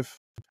 like what if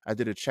I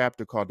did a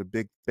chapter called The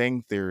Big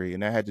Bang Theory,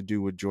 and that had to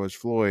do with George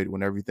Floyd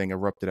when everything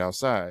erupted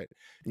outside,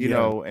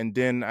 and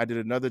then I did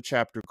another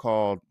chapter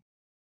called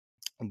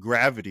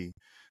Gravity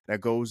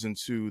that goes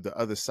into the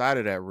other side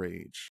of that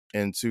rage,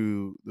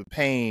 into the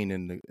pain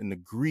and the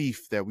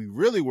grief that we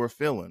really were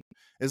feeling.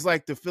 It's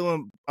like the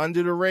feeling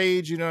under the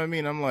rage, you know what I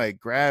mean? I'm like,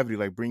 gravity,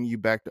 like bring you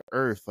back to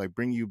earth, like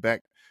bring you back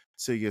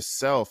to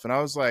yourself. And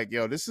I was like,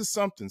 yo, this is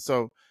something.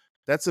 So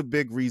that's a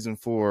big reason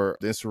for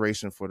the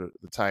inspiration for the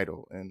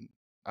title. And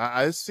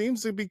it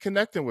seems to be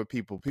connecting with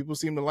people. People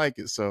seem to like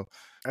it. So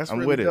that's I'm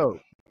really with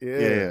dope.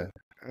 it. Yeah.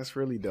 That's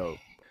really dope.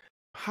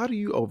 How do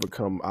you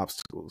overcome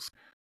obstacles?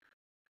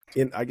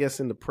 I guess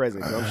in the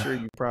present, 'cause I'm sure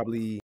you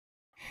probably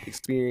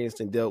experienced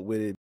and dealt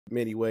with it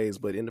many ways,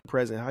 but in the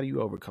present, how do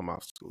you overcome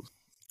obstacles?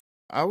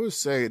 I would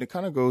say it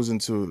kind of goes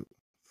into,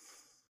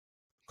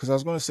 because I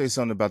was going to say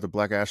something about the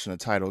Black Astronaut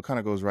title. It kind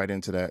of goes right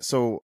into that.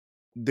 So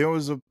there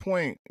was a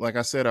point, like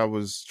I said, I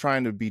was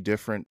trying to be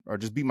different or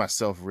just be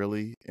myself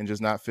really, and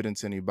just not fit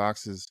into any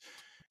boxes.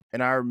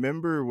 And I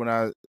remember when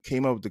I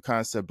came up with the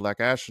concept Black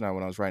Astronaut,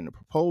 when I was writing a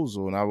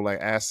proposal, and I would like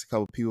ask a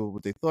couple people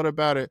what they thought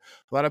about it.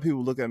 A lot of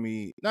people look at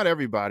me, not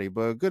everybody,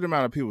 but a good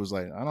amount of people was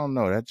like, I don't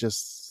know, that's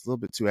just a little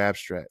bit too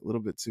abstract, a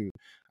little bit too,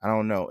 I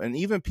don't know. And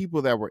even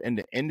people that were in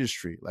the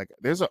industry, like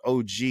there's an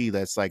OG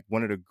that's like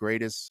one of the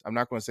greatest, I'm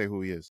not going to say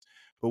who he is,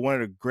 but one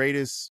of the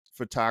greatest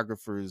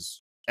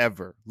photographers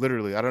ever.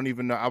 Literally, I don't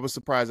even know. I was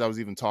surprised I was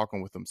even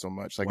talking with him so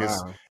much. Like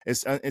Wow.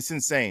 it's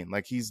insane.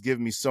 Like he's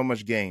given me so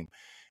much game.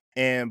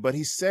 But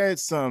he said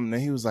something,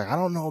 and he was like, I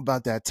don't know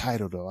about that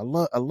title though.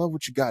 I love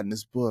what you got in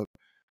this book,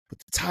 but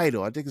the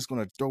title, I think it's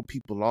gonna throw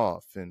people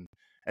off. And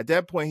at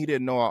that point, he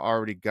didn't know I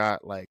already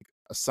got like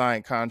a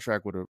signed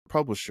contract with a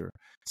publisher.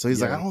 So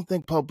he's like, I don't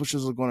think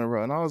publishers are gonna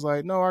run. And I was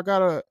like, no,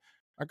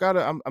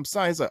 I'm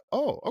signed. He's like,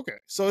 oh, okay.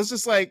 So it's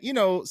just like,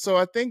 so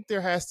I think there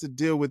has to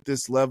deal with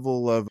this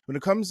level of, when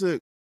it comes to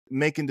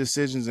making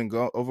decisions and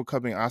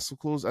overcoming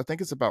obstacles, I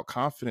think it's about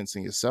confidence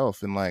in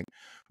yourself and like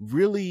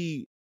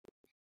really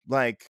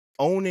like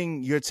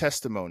owning your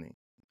testimony.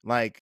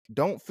 Like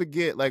don't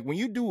forget, like when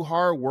you do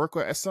hard work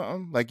at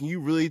something, like you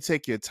really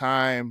take your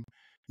time,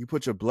 you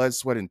put your blood,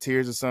 sweat, and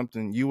tears or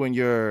something, you in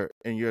your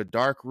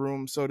dark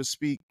room, so to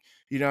speak,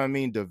 you know what I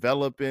mean,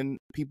 developing.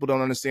 People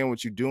don't understand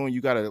what you're doing. You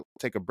got to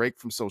take a break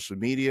from social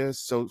media,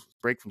 so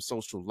break from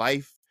social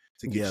life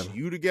to Yeah. get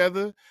you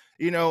together,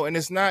 you know. And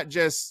it's not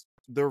just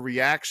the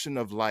reaction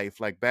of life,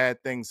 like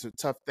bad things or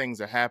tough things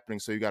are happening,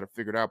 so you got to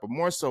figure it out, but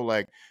more so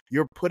like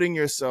you're putting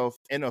yourself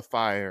in a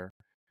fire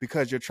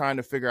because you're trying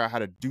to figure out how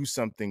to do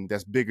something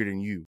that's bigger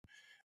than you.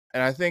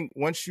 And I think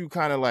once you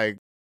kind of like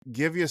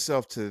give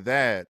yourself to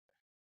that,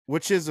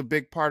 which is a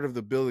big part of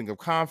the building of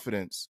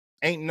confidence,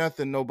 ain't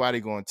nothing nobody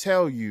gonna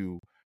tell you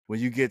when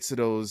you get to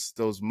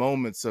those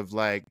moments of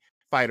like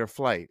fight or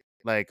flight,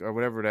 like, or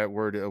whatever that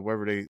word, or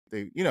whatever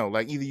they you know,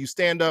 like either you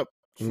stand up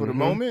for the Mm-hmm.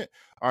 moment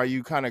or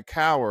you kind of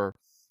cower.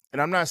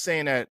 And I'm not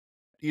saying that,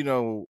 you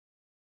know,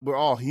 we're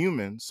all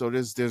human, so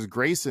there's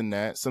grace in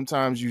that.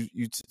 Sometimes you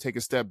take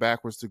a step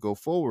backwards to go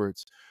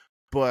forwards,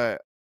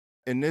 but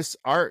in this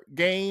art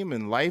game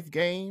and life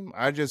game,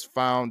 I just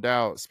found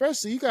out,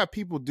 especially you got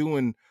people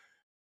doing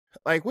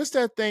like, what's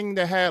that thing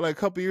that had like a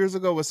couple years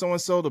ago where someone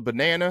sold a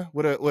banana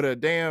with a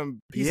damn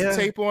piece of Yeah.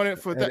 tape on it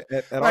for that,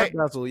 At Art like,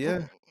 Basel,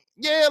 yeah.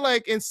 yeah,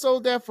 like, and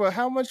sold that for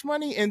how much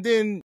money? And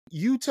then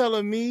you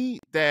telling me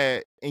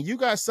that, and you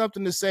got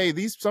something to say.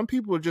 These some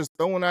people are just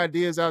throwing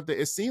ideas out there.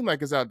 It seemed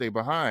like it's out there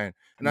behind,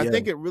 and I Yeah.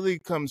 think it really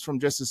comes from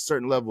just a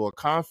certain level of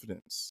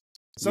confidence.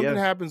 Something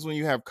Yeah. happens when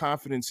you have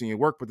confidence in your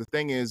work, but the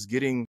thing is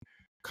getting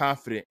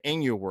confident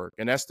in your work,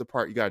 and that's the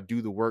part you got to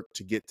do the work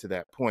to get to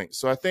that point.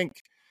 So I think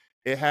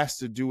it has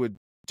to do with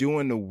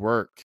doing the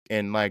work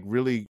and like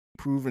really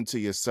proving to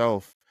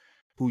yourself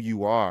who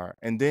you are.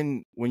 And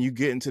then when you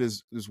get into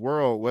this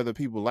world, whether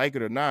people like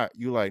it or not,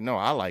 you're like, no,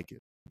 I like it.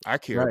 I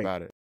care Right.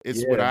 about it.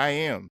 It's what Yeah. I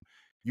am.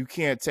 You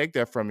can't take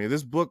that from me.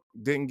 This book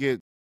didn't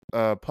get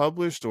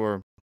published,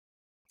 or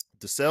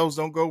the sales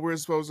don't go where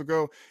it's supposed to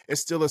go.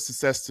 It's still a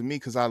success to me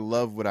because I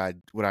love what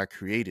I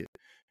created.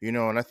 You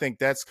know, and I think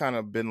that's kind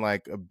of been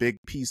like a big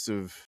piece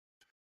of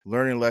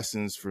learning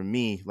lessons for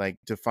me, like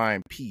to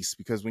find peace,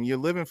 because when you're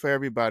living for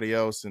everybody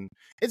else, and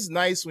it's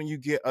nice when you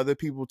get other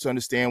people to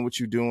understand what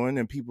you're doing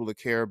and people to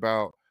care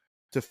about,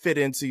 to fit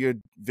into your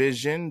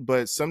vision,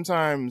 but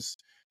sometimes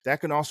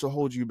that can also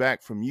hold you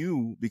back from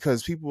you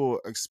because people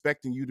are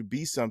expecting you to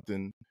be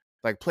something,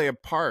 like play a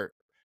part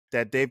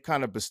that they've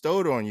kind of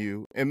bestowed on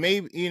you, and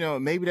maybe, you know,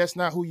 maybe that's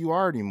not who you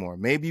are anymore.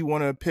 Maybe you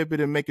want to pivot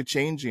and make a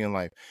change in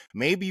life.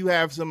 Maybe you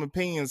have some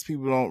opinions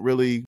people don't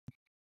really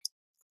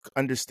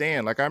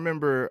understand. Like, I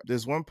remember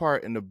there's one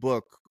part in the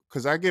book,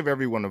 because I give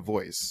everyone a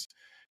voice,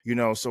 you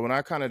know. So when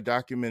I kind of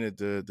documented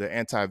the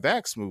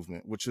anti-vax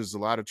movement, which is a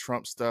lot of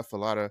Trump stuff, a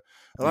lot of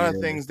Yeah.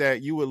 things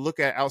that you would look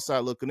at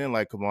outside looking in,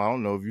 like, come on, I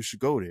don't know if you should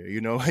go there,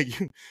 you know, like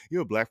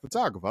you're a black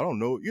photographer, I don't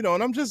know, you know.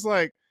 And I'm just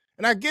like,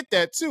 and I get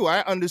that too.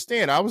 I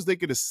understand. I was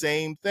thinking the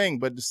same thing,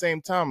 but at the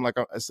same time, like,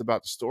 it's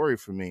about the story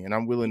for me, and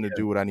I'm willing to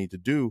do what I need to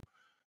do.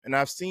 And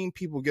I've seen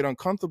people get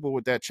uncomfortable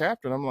with that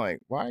chapter. And I'm like,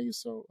 why are you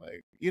so,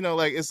 like, you know,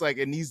 like, it's like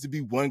it needs to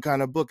be one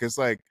kind of book. It's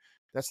like,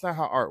 that's not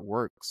how art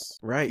works.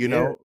 Right. You Yeah.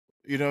 know?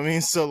 You know what I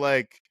mean? So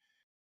like,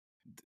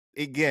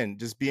 again,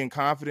 just being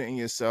confident in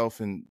yourself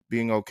and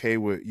being okay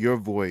with your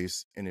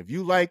voice. And if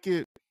you like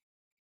it,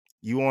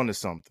 you onto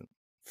something.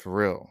 For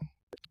real.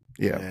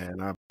 Yeah.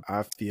 Man,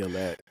 I feel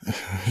that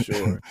for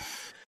sure.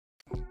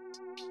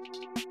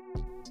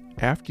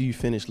 After you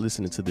finish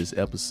listening to this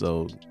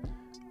episode,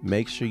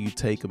 make sure you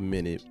take a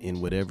minute in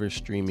whatever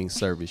streaming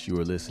service you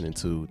are listening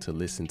to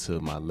listen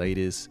to my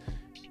latest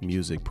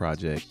music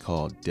project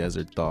called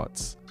Desert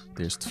Thoughts.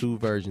 There's 2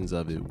 versions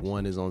of it.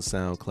 One is on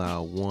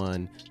SoundCloud,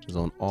 one is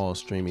on all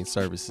streaming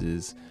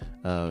services,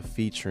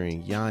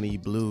 featuring Yanni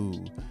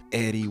Blue,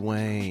 Eddie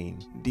Wayne,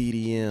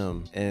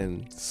 DDM,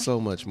 and so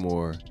much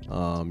more.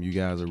 You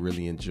guys will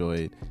really enjoy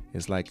it.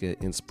 It's like an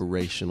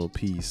inspirational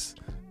piece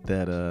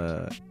that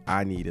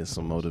I needed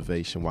some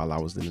motivation while I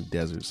was in the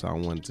desert, so I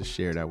wanted to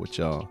share that with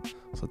y'all.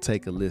 So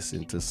take a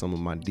listen to some of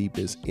my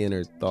deepest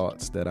inner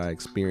thoughts that I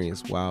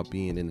experienced while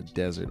being in the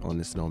desert on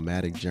this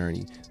nomadic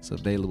journey. It's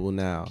available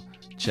now.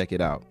 Check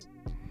it out.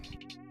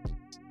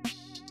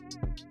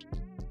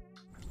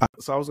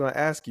 So I was going to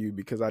ask you,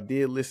 because I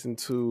did listen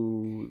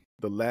to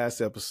the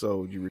last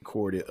episode you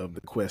recorded of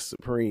the Quest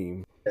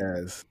Supreme.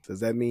 Does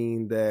that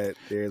mean that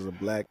there's a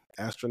Black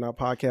Astronaut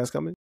podcast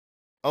coming?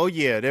 Oh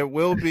yeah, there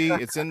will be.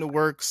 It's in the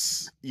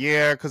works.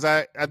 Yeah, because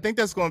I think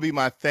that's going to be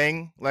my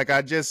thing. Like,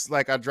 I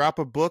drop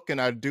a book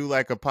and I do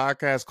like a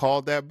podcast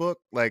called that book.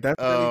 Like,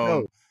 That's really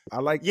dope. I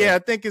like yeah,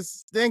 that. I think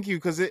thank you,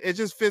 because it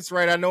just fits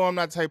right. I know I'm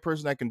not the type of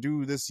person that can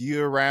do this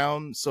year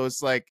round, so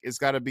it's like it's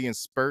got to be in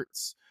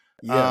spurts.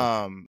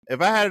 Yeah.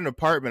 If I had an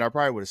apartment, I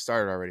probably would have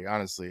started already,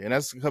 honestly. And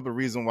that's a couple of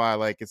reasons why,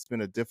 like, it's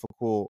been a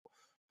difficult,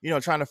 you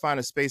know, trying to find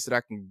a space that I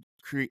can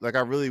create. Like,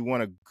 I really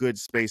want a good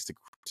space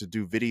to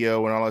do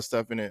video and all that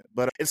stuff in it,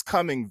 but it's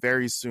coming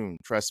very soon,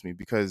 trust me,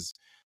 because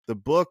the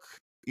book,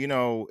 you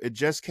know, it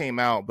just came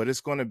out, but it's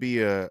going to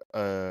be a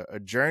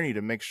journey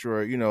to make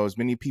sure, you know, as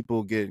many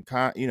people get,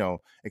 you know,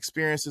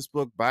 experience this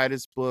book, buy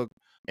this book.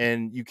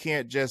 And you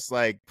can't just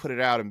like put it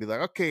out and be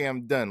like, okay,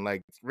 I'm done.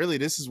 Like, really,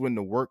 this is when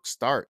the work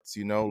starts,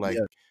 you know, like,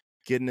 Yeah.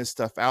 getting this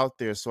stuff out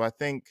there. So I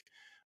think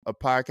a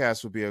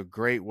podcast would be a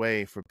great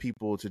way for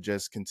people to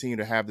just continue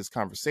to have this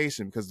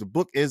conversation, because the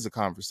book is a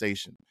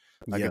conversation.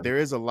 Like, Yeah. there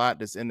is a lot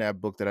that's in that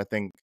book that I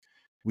think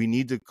we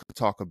need to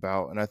talk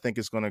about, and I think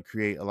it's going to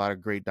create a lot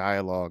of great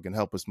dialogue and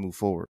help us move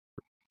forward.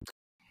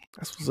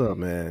 That's what's up,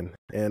 man.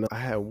 And I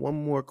had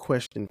one more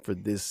question for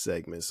this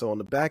segment. So on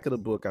the back of the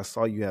book, I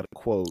saw you had a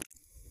quote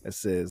that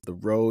says, "The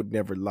road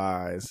never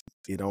lies.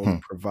 It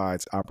only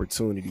provides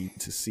opportunity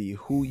to see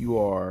who you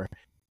are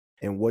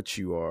and what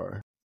you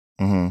are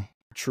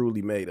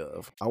truly made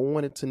of." I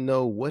wanted to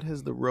know, what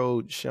has the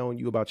road shown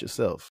you about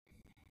yourself?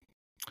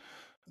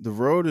 The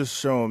road has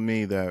shown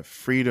me that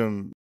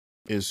freedom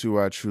is who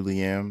I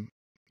truly am,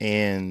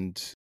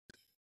 and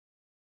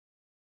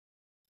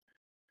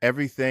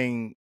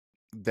everything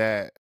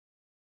that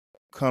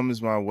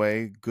comes my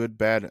way, good,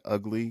 bad, and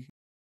ugly,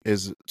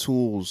 is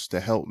tools to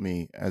help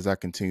me as I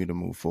continue to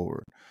move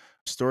forward.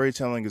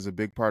 Storytelling is a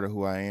big part of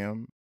who I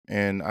am,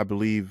 and I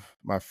believe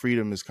my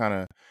freedom is kind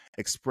of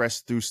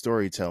expressed through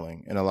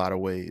storytelling in a lot of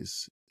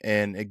ways.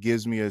 And it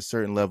gives me a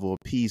certain level of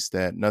peace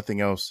that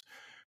nothing else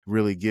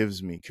really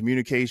gives me.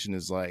 Communication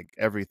is like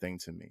everything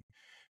to me.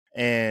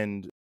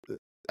 And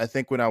I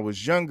think when I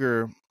was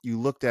younger, you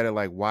looked at it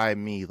like, why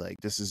me? Like,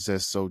 this is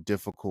just so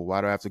difficult.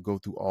 Why do I have to go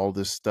through all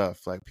this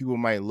stuff? Like, people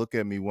might look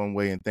at me one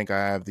way and think I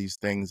have these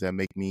things that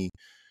make me,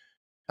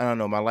 I don't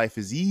know, my life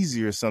is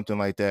easy or something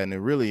like that. And it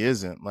really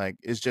isn't. Like,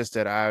 it's just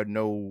that I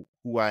know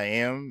who I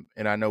am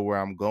and I know where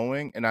I'm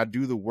going, and I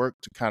do the work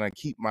to kind of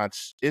keep my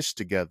ish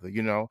together,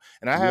 you know?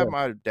 And I have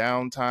my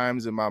down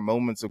times and my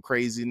moments of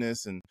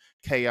craziness and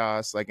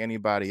chaos like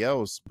anybody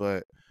else,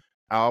 but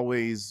I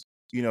always,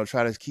 you know,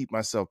 try to keep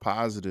myself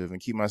positive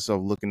and keep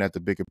myself looking at the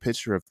bigger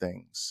picture of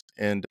things.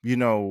 And, you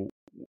know,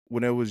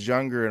 when I was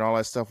younger and all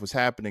that stuff was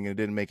happening and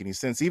it didn't make any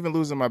sense, even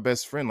losing my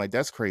best friend, like,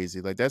 that's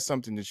crazy. Like, that's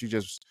something that you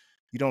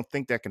don't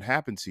think that can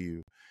happen to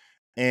you.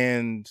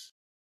 And,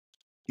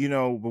 you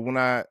know, but when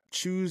I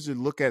choose to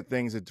look at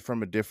things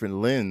from a different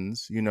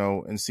lens, you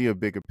know, and see a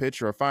bigger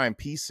picture or find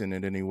peace in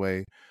it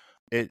anyway,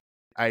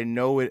 I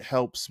know it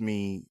helps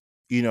me,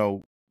 you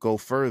know, go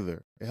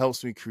further. It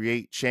helps me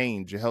create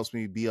change. It helps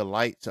me be a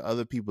light to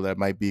other people that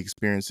might be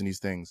experiencing these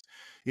things.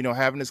 You know,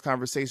 having this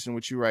conversation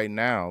with you right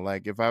now,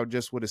 like, if I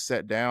just would have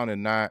sat down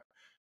and not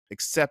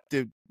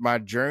accepted my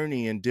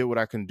journey and did what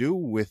I can do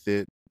with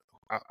it,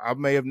 I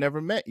may have never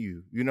met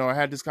you. You know, I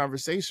had this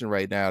conversation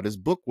right now. This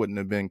book wouldn't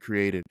have been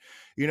created.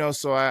 You know,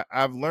 so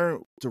I've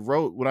learned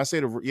when I say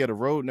the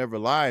road never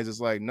lies, it's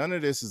like, none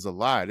of this is a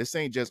lie. This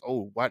ain't just,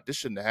 oh, what, this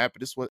shouldn't have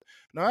happened.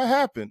 No, it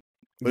happened.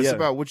 But it's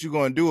about what you're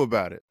going to do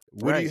about it.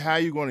 How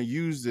you going to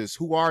use this?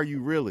 Who are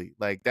you really?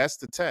 Like, that's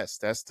the test.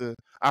 That's the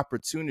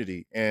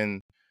opportunity. And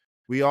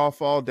we all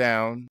fall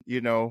down, you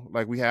know,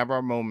 like, we have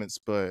our moments,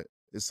 but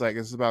it's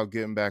about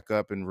getting back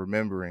up and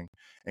remembering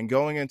and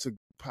going into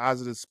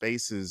positive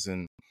spaces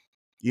and,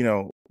 you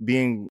know,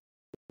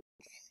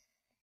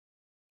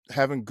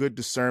 having good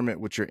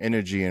discernment with your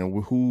energy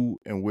and who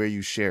and where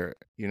you share it.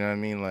 You know what I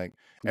mean? Like,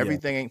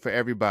 everything ain't for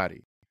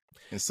everybody,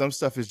 and some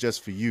stuff is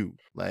just for you.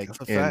 Like,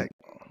 that's a fact.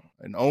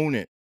 And own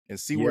it and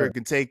see where it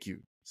can take you,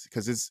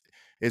 because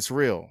it's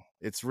real.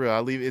 It's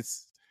real.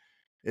 It's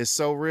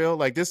so real.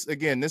 Like,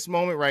 this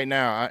moment right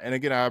now.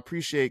 I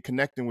appreciate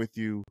connecting with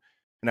you,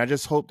 and I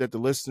just hope that the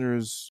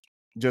listeners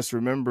just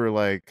remember,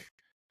 like,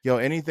 yo,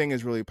 anything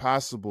is really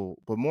possible.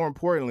 But more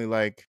importantly,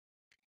 like,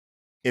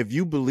 if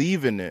you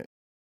believe in it,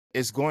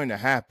 it's going to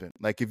happen.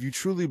 Like, if you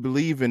truly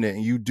believe in it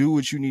and you do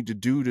what you need to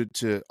do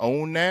to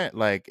own that,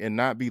 like, and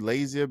not be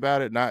lazy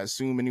about it, not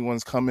assume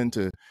anyone's coming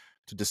to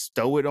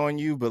bestow it on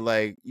you, but,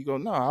 like, you go,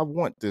 no, I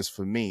want this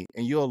for me.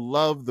 And you'll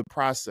love the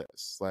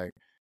process.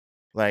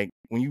 Like,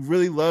 when you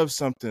really love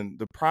something,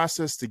 the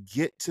process to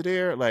get to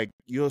there, like,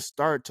 you'll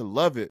start to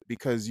love it,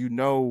 because, you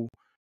know,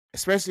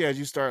 especially as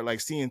you start,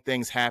 like, seeing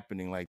things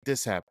happening, like,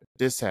 this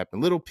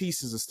happened, little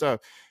pieces of stuff,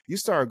 you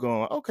start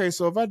going, okay,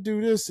 so if I do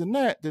this and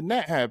that, then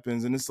that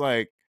happens. And it's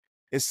like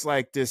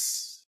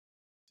this,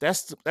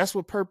 that's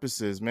what purpose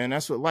is, man.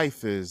 That's what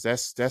life is.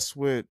 That's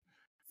what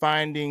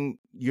finding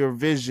your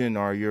vision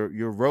or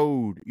your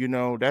road, you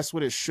know, that's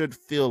what it should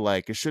feel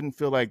like. It shouldn't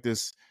feel like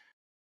this,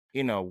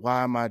 you know,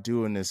 why am I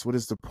doing this? What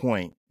is the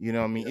point? You know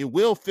what I mean? It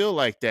will feel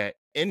like that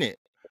in it.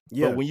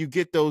 But when you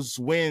get those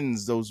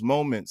wins, those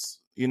moments,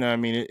 you know what I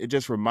mean? It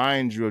just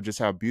reminds you of just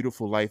how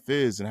beautiful life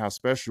is and how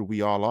special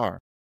we all are.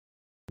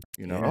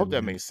 You know, I hope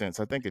that makes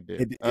sense. I think it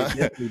did. It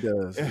definitely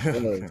does. It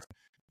does.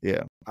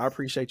 Yeah. I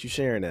appreciate you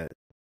sharing that.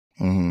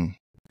 Mm-hmm.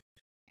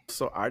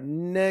 So our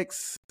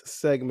next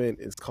segment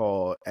is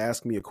called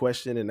Ask Me a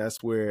Question, and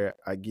that's where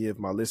I give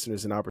my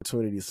listeners an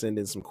opportunity to send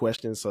in some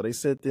questions. So they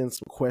sent in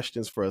some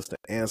questions for us to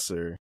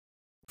answer.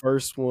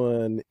 First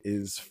one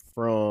is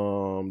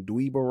from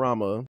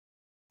Dweebarama,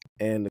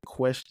 and the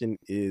question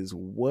is,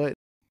 what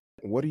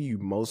are you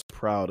most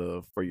proud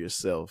of for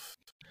yourself?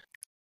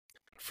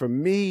 For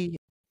me,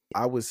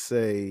 I would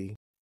say,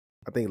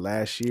 I think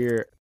last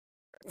year,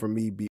 for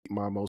me,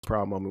 my most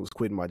proud moment was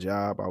quitting my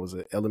job. I was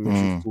an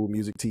elementary school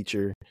music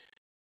teacher.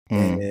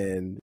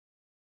 And,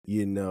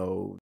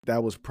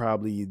 that was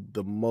probably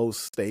the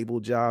most stable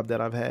job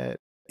that I've had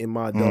in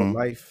my adult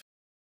life.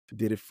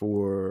 Did it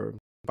for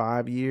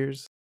 5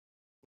 years,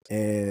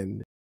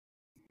 and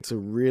to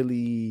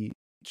really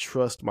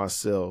trust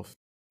myself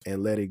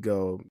and let it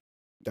go,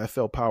 that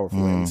felt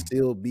powerful. And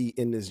still be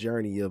in this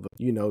journey of,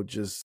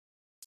 just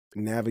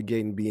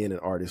navigating being an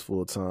artist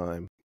full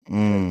time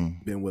has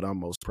been what I'm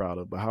most proud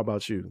of. But how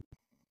about you?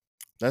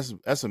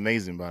 That's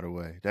amazing, by the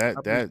way. I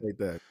appreciate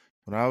that.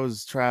 When I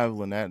was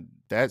traveling,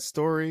 that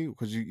story,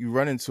 because you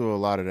run into a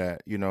lot of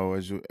that,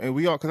 and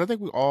we all, because I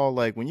think we all,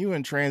 like, when you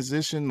in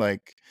transition,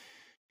 like,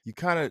 you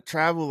kind of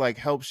travel, like,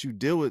 helps you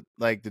deal with,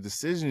 like, the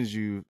decisions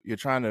you're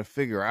trying to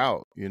figure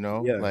out,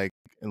 Yeah. like,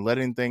 and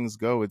letting things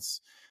go.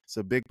 It's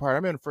a big part. I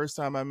remember the first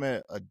time I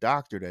met a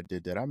doctor that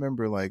did that. I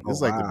remember, like, this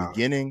is like the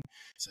beginning.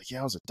 It's like,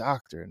 yeah, I was a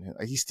doctor, and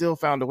like, he still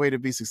found a way to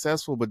be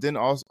successful. But then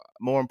also,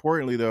 more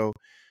importantly, though,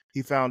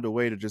 he found a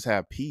way to just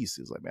have peace.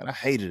 He's like, man, I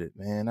hated it,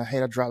 man. I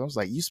dropped. I was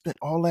like, you spent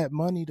all that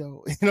money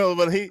though,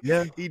 but he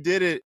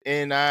did it,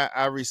 and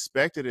I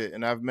respected it.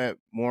 And I've met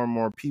more and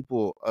more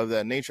people of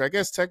that nature. I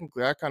guess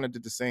technically I kind of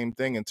did the same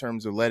thing in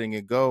terms of letting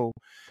it go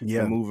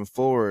and moving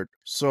forward.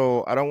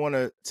 So I don't want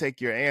to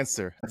take your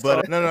answer,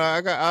 but no,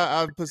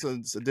 I'll put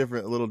something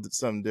different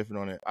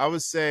on it. I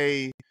would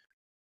say,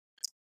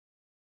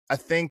 I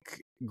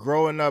think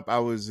growing up, I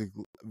was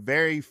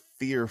very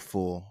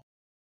fearful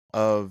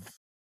of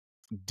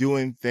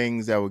doing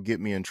things that would get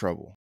me in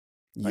trouble.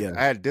 Like,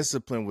 I had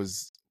discipline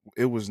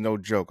it was no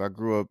joke. I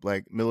grew up,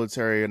 like,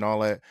 military and all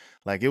that.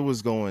 Like, it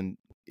was going,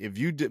 if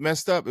you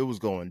messed up, it was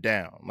going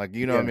down. Like,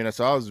 what I mean?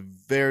 So I was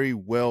very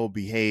well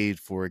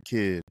behaved for a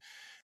kid.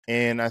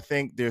 And I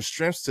think there's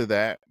strengths to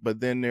that, but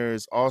then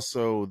there's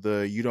also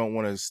you don't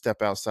want to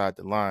step outside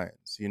the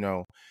lines,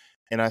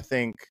 And I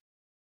think,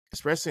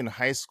 especially in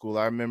high school,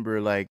 I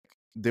remember, like,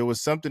 there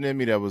was something in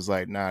me that was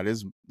like, nah,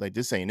 this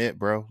ain't it,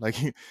 bro. Like,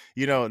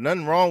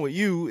 nothing wrong with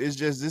you. It's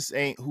just, this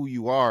ain't who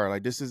you are.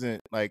 Like, this isn't,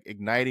 like,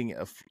 igniting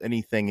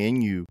anything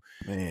in you.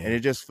 Man. And it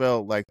just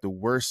felt like the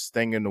worst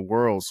thing in the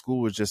world. School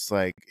was just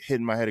like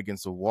hitting my head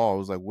against a wall. It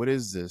was like, what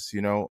is this?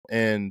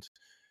 And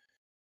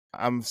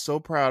I'm so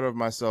proud of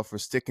myself for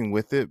sticking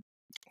with it,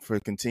 for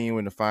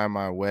continuing to find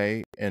my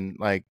way, and,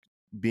 like,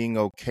 being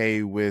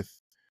okay with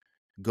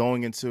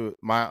going into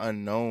my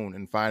unknown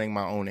and finding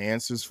my own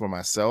answers for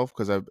myself.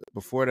 Because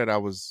before that, I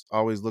was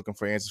always looking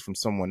for answers from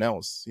someone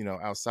else,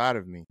 outside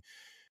of me.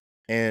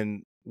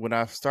 And when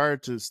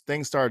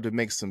things started to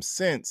make some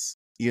sense,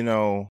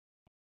 I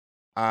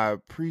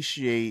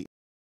appreciate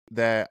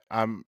that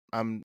I'm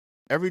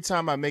every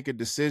time I make a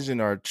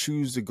decision or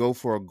choose to go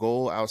for a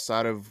goal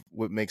outside of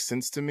what makes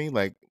sense to me,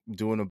 like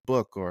doing a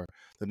book, or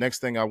the next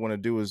thing I want to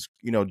do is,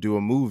 do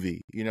a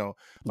movie,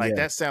 like,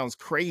 that sounds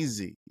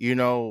crazy.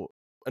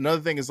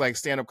 Another thing is, like,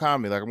 stand-up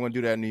comedy. Like, I'm going to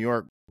do that in New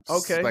York,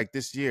 like,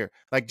 this year,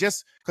 like,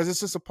 just because it's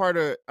just a part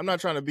of, I'm not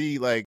trying to be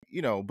like,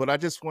 but I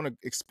just want to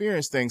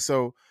experience things.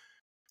 So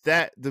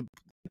that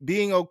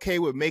being okay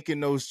with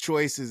making those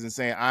choices and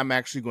saying, I'm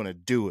actually going to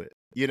do it.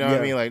 What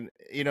I mean? Like,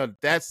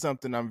 that's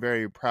something I'm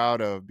very proud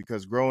of,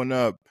 because growing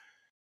up,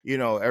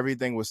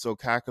 everything was so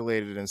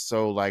calculated and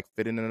so, like,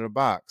 fitting in a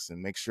box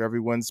and make sure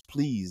everyone's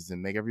pleased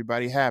and make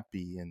everybody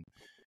happy and,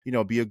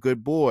 be a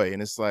good boy.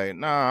 And it's like,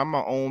 nah, I'm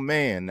my own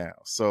man now.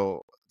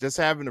 So just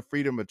having the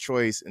freedom of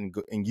choice and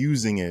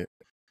using it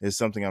is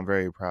something I'm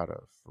very proud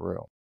of, for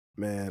real.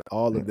 Man,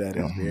 all of that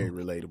is very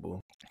relatable.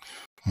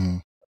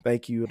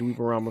 Thank you,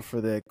 Duvarama,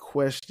 for that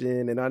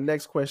question. And our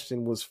next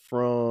question was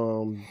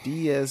from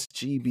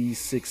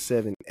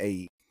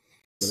DSGB678.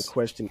 The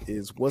question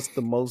is, what's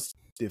the most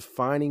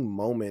defining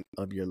moment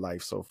of your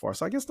life so far?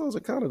 So I guess those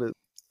are kind of the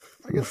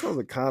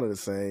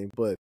same,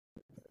 but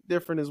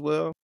different as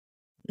well.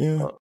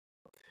 Yeah.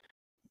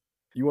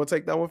 You want to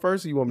take that one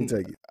first, or you want me to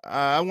take it?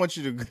 I want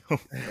you to go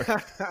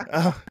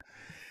first.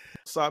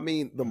 So, I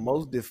mean, the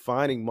most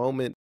defining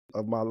moment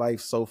of my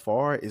life so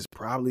far is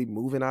probably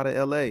moving out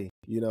of LA.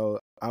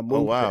 I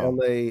moved to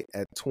LA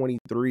at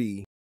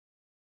 23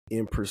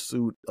 in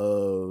pursuit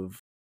of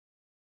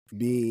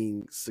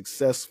being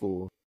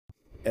successful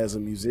as a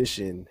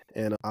musician.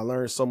 And I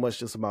learned so much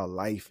just about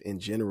life in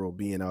general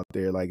being out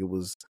there. Like,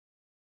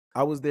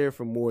 I was there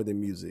for more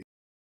than music.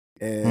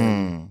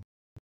 And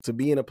to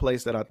be in a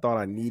place that I thought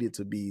I needed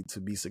to be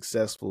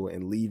successful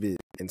and leave it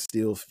and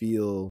still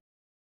feel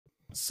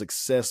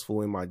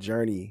successful in my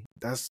journey,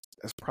 that's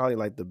probably,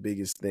 like, the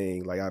biggest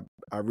thing. Like,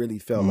 I really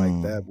felt like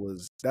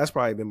that's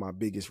probably been my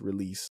biggest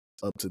release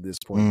up to this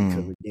point,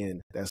 because,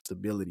 again, that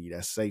stability,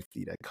 that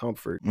safety, that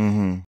comfort,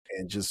 and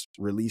just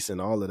releasing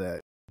all of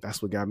that,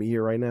 that's what got me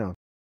here right now.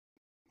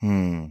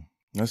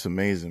 That's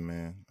amazing,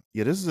 man.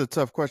 Yeah, this is a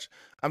tough question.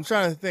 I'm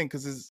trying to think,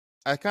 because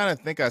I kind of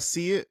think I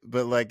see it,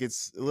 but, like,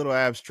 it's a little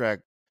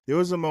abstract. There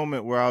was a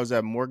moment where I was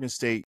at Morgan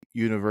State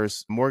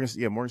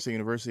University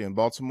in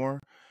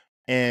Baltimore.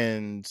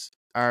 And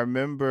I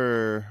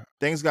remember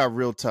things got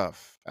real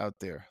tough out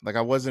there. Like,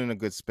 I wasn't in a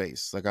good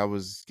space. Like, I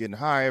was getting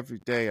high every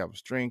day. I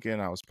was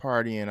drinking. I was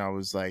partying. I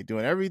was, like,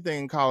 doing everything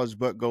in college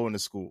but going to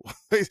school,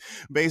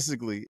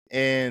 basically.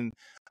 And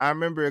I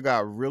remember it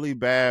got really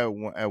bad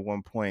at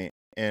one point,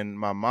 and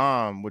my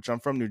mom, which I'm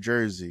from New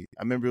Jersey,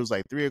 I remember it was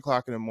like 3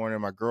 o'clock in the morning.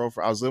 My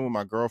girlfriend, I was living with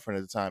my girlfriend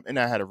at the time, and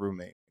I had a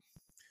roommate.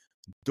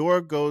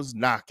 Door goes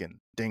knocking,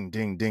 ding,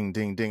 ding, ding,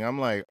 ding, ding.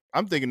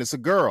 I'm thinking it's a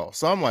girl,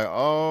 so I'm like,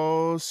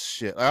 oh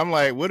shit. I'm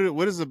like, what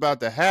is about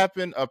to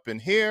happen up in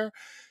here,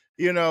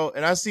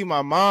 And I see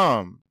my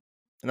mom,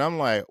 and I'm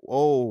like,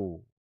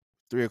 whoa,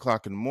 3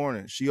 o'clock in the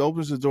morning. She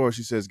opens the door.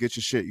 She says, "Get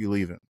your shit, you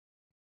leaving."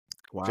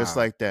 Wow. Just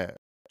like that.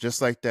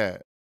 Just like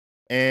that.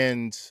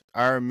 And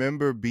I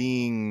remember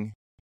being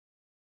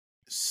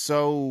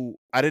so,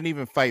 I didn't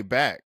even fight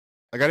back.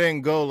 Like, I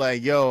didn't go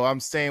like, yo, I'm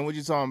saying, what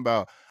you talking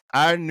about?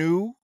 I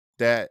knew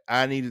that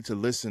I needed to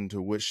listen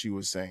to what she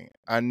was saying.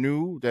 I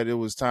knew that it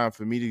was time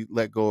for me to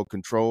let go of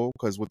control,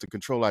 because with the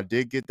control I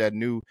did get, that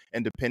new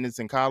independence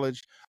in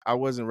college, I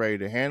wasn't ready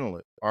to handle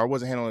it, or I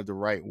wasn't handling it the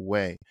right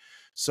way.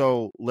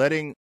 So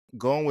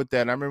going with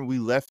that, and I remember we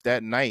left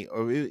that night,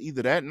 or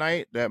either that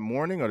night, that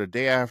morning, or the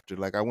day after.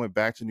 Like, I went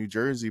back to New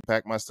Jersey,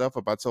 packed my stuff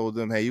up. I told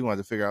them, hey, you want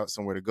to figure out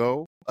somewhere to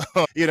go.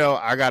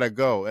 I gotta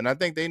go. And I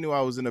think they knew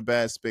I was in a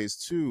bad space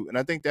too. And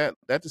I think that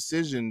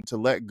decision to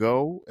let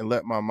go and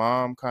let my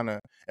mom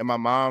my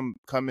mom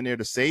come in there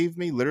to save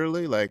me,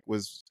 literally, like,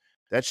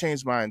 that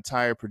changed my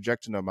entire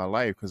projection of my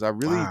life. Because I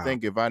really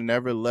think if I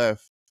never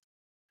left,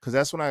 because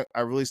that's when I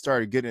really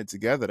started getting it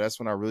together. That's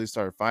when I really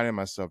started finding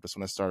myself. That's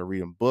when I started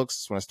reading books.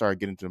 That's when I started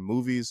getting into the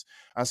movies.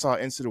 I saw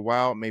Into the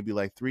Wild maybe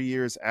like 3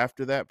 years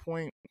after that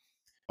point.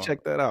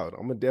 Check that out.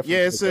 I'm gonna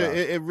definitely.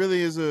 It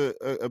really is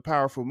a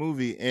powerful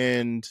movie.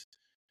 And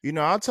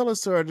I'll tell this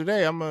to her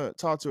today. I'm gonna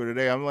talk to her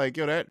today. I'm like,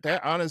 yo,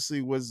 that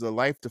honestly was the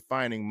life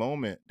defining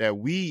moment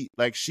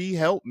that she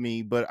helped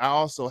me, but I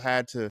also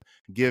had to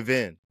give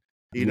in.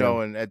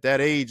 And at that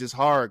age, it's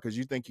hard because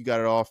you think you got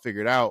it all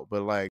figured out,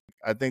 but like,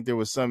 I think there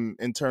was some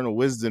internal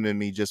wisdom in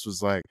me, just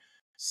was like,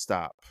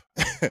 stop.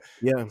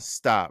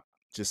 Stop.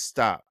 Just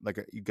stop.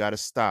 Like, you got to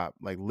stop.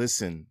 Like,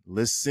 listen,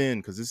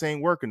 because this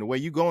ain't working. The way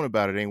you going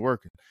about it ain't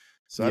working.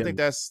 So I think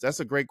that's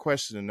a great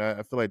question, and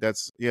I feel like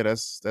that's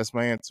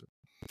my answer.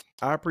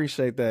 I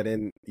appreciate that.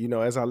 And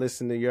as I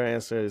listen to your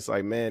answer, it's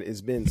like, man,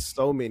 it's been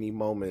so many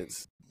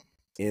moments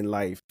in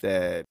life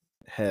that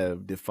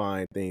have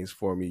defined things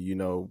for me,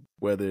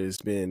 whether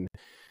it's been,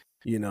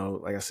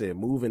 like I said,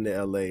 moving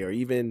to LA, or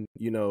even,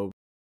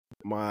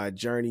 my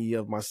journey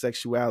of my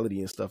sexuality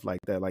and stuff like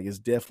that. Like, it's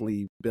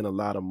definitely been a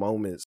lot of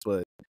moments.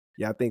 But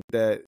yeah, I think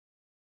that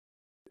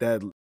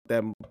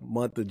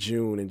month of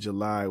June and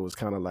July was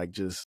kind of like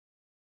just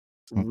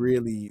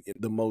really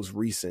the most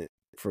recent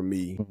for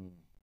me.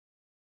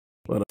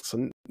 But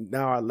so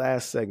now our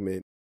last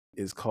segment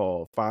is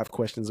called 5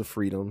 Questions of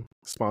Freedom,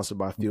 sponsored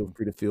by Feel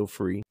Free to Feel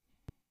Free.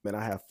 And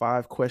I have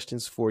 5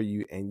 questions for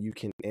you, and you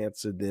can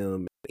answer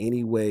them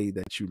any way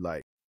that you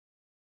like.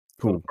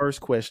 Cool. So the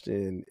first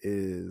question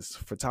is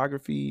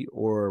photography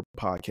or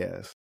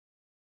podcast?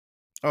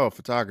 Oh,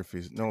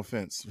 photography. No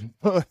offense.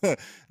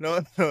 No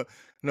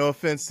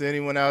offense to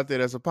anyone out there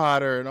that's a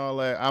potter and all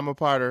that. I'm a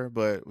potter,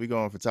 but we go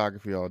on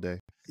photography all day.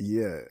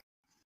 Yeah.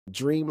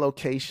 Dream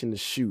location to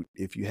shoot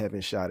if you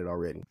haven't shot it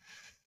already?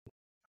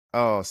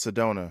 Oh,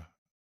 Sedona.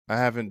 I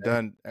haven't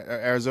done.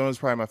 Arizona is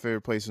probably my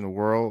favorite place in the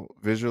world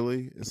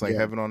visually. It's like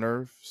heaven on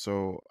earth.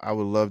 So I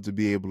would love to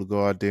be able to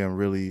go out there and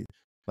really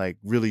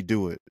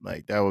do it.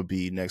 Like, that would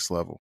be next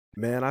level.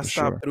 Man, I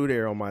stopped through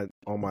there on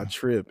my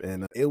trip,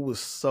 and it was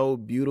so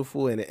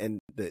beautiful, and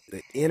the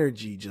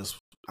energy just,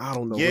 I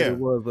don't know what it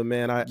was, but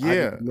man, I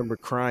remember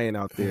crying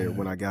out there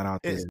when I got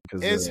out there.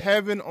 It's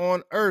heaven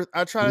on earth.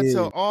 I try to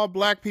tell all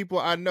Black people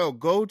I know,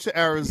 go to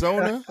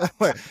Arizona.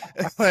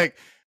 like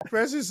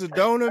especially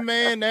Sedona,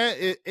 man.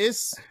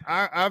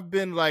 I've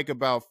been like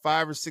about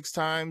 5 or 6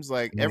 times.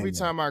 Like, every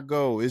time I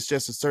go, it's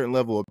just a certain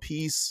level of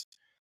peace.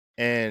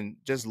 And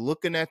just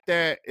looking at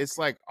that, it's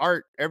like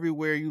art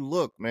everywhere you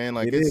look, man.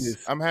 Like,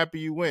 I'm happy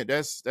you went.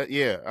 I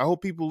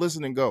hope people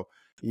listen and go.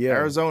 Yeah.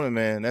 Arizona,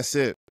 man. That's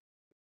it.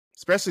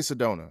 Especially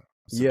Sedona.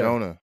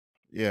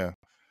 Yeah.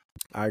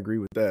 I agree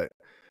with that.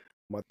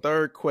 My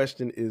third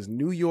question is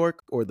New York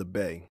or the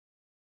Bay?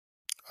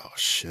 Oh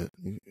shit.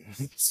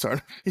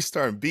 He's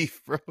starting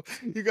beef, bro.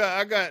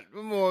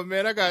 Come on,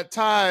 man. I got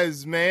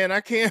ties, man. I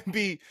can't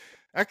be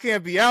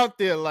out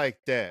there like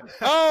that.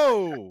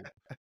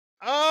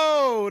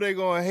 Oh, they're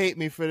gonna hate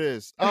me for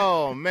this.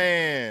 Oh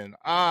man.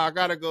 I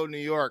gotta go New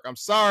York. I'm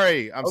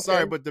sorry.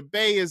 Sorry, but the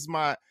Bay is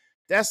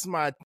that's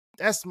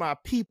my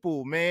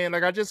people, man.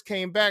 Like, I just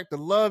came back. The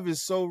love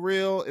is so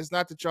real. It's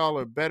not that y'all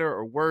are better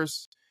or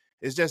worse.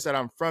 It's just that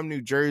I'm from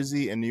New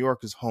Jersey and New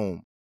York is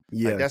home.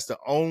 Yeah. Like, that's the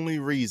only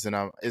reason.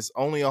 It's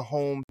only a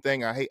home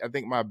thing. I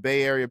think my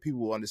Bay Area people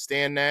will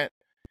understand that.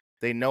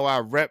 They know I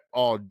rep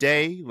all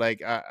day.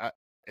 Like,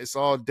 it's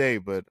all day,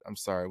 but I'm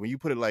sorry when you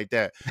put it like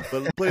that.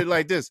 But put it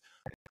like this: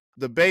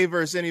 the Bay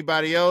versus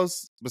anybody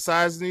else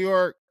besides New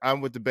York, I'm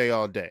with the Bay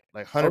all day,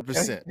 like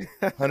 100%,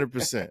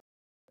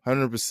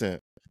 100%.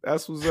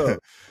 That's what's up.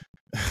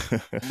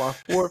 My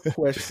fourth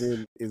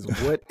question is,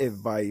 what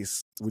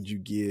advice would you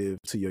give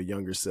to your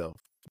younger self?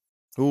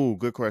 Ooh,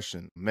 good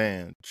question,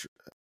 man.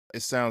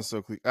 it sounds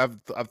so I've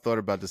thought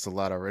about this a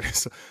lot already,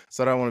 so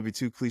I don't want to be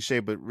too cliche,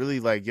 but really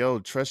like, yo,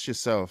 trust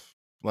yourself,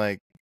 like,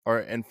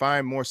 and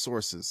find more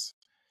sources,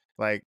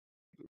 like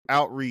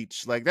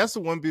outreach. Like that's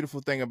the one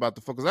beautiful thing about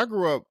the focus. I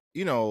grew up, I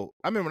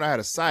remember when I had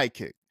a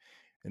sidekick.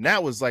 And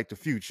that was like the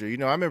future.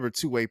 I remember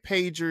two-way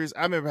pagers.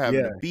 I remember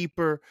having a Yeah.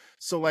 beeper.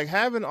 So like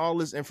having all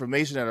this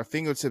information at our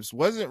fingertips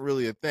wasn't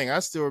really a thing.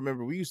 I still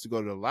remember we used to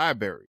go to the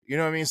library. You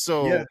know what I mean? Yeah.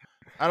 So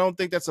I don't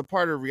think that's a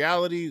part of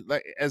reality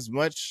like as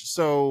much.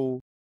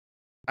 So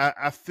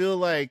I feel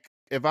like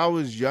if I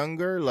was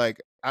younger, like,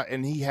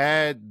 and he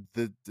had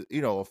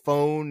a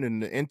phone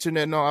and the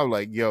internet and all, I'm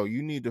like, yo,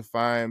 you need to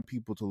find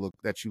people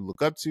that you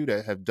look up to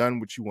that have done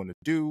what you want to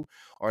do,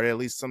 or at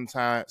least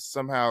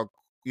somehow,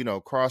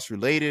 cross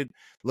related.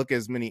 Look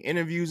as many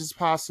interviews as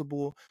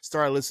possible.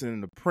 Start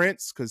listening to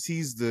Prince because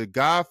he's the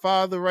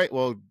Godfather, right?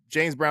 Well,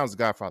 James Brown's the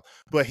Godfather,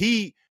 but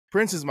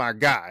Prince is my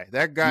guy.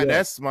 That guy, Yeah.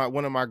 that's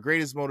one of my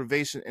greatest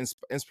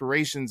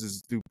inspirations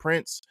is through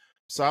Prince.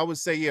 So I would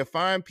say, yeah,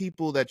 find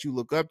people that you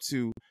look up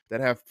to that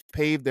have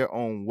paved their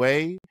own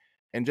way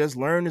and just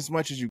learn as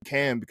much as you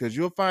can, because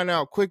you'll find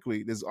out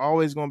quickly there's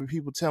always going to be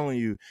people telling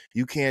you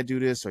you can't do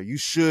this or you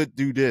should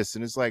do this.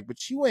 And it's like,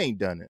 but you ain't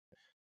done it.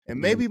 And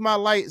Yeah. maybe my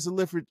light is a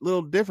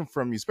little different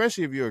from you,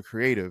 especially if you're a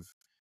creative.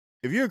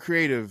 If you're a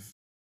creative,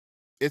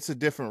 it's a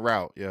different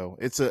route, yo.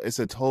 It's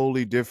a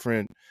totally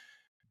different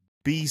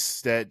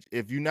beast that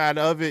if you're not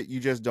of it, you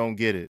just don't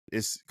get it.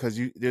 It's because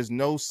there's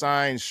no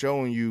signs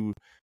showing you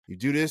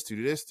do this,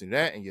 do this, do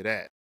that, and you're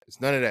that. It's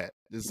none of that.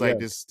 It's Yeah. like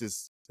this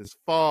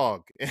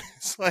fog.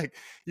 It's like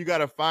you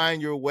gotta find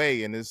your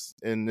way, and there's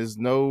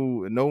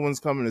no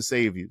one's coming to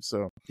save you.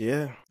 So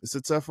Yeah. it's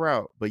a tough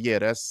route. But yeah,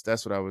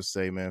 that's what I would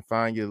say, man.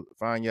 Find your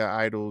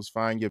idols,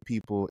 find your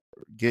people,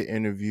 get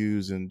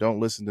interviews, and don't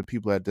listen to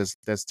people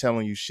that's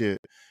telling you shit.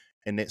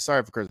 And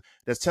sorry for cursing,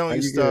 that's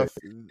telling you You good?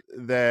 stuff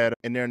that,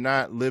 and they're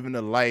not living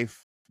a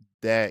life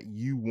that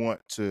you want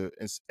to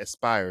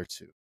aspire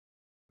to.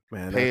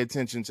 Man, Pay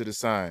attention to the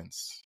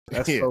signs.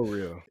 that's Yeah. so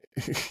real.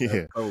 That's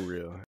Yeah. so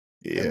real.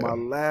 Yeah. And my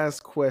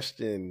last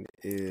question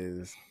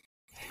is,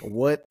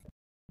 what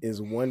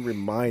is one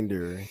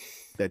reminder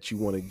that you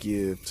want to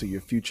give to your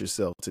future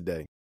self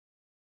today?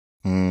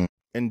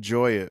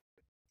 Enjoy it.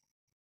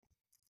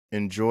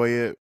 Enjoy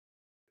it.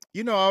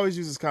 I always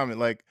use this comment,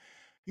 like,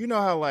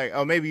 how, like,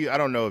 oh, maybe, I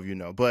don't know if you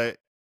know, but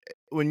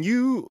when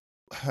you,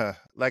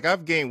 like,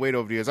 I've gained weight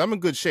over the years. I'm in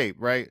good shape,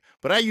 right?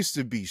 But I used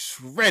to be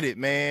shredded,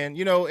 man,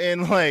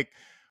 and like,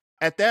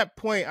 at that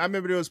point, I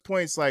remember there was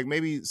points like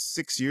maybe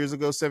 6 years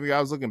ago, 7 years,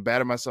 I was looking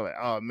bad at myself. Like,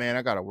 oh man,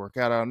 I gotta work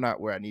out. I'm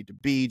not where I need to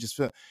be.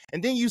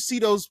 And then you see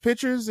those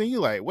pictures and you're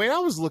like, wait, I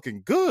was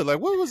looking good. Like,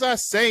 what was I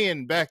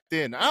saying back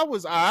then? I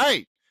was all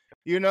right,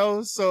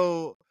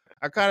 So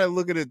I kind of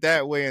look at it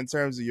that way in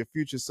terms of your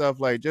future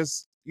self. Like,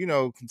 just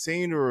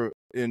continue to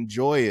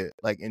enjoy it.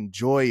 Like,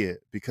 enjoy it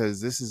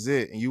because this is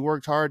it, and you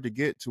worked hard to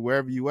get to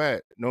wherever you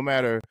at. No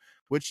matter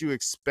what you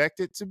expect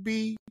it to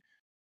be,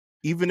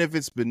 even if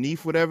it's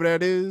beneath whatever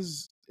that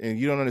is and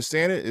you don't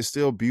understand it, it's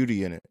still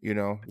beauty in it.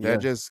 Yeah. That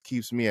just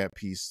keeps me at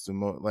peace.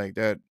 Like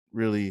that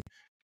really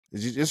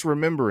is just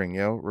remembering,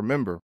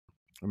 remember.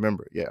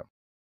 Yeah.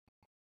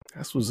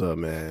 That's what's up,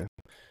 man.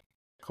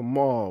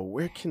 Kamal,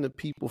 where can the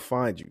people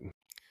find you?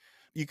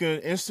 You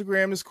can,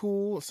 Instagram is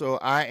cool. So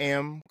I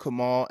am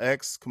Kamal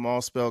X,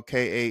 Kamal spelled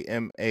Kamal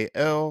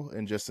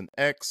and just an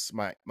X.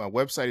 My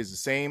website is the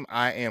same,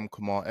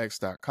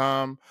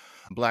 IamKamalX.com.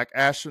 Black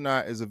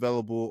Astronaut is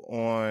available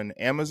on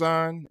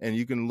Amazon, and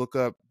you can look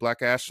up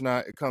Black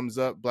Astronaut. It comes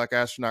up, Black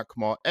Astronaut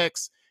Kamal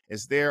X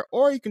is there,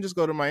 or you can just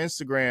go to my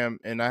Instagram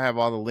and I have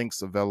all the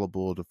links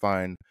available to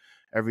find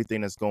everything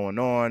that's going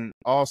on.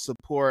 All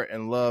support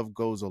and love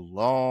goes a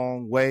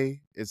long way.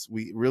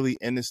 We really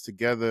in this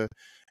together.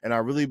 And I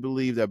really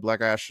believe that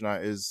Black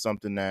Astronaut is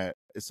something that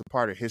it's a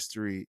part of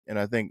history. And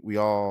I think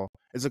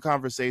it's a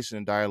conversation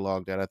and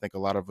dialogue that I think a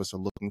lot of us are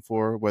looking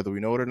for, whether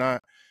we know it or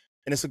not.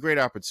 And it's a great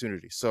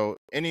opportunity. So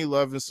any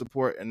love and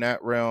support in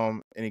that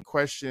realm, any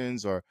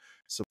questions or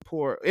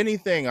support,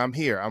 anything, I'm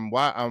here.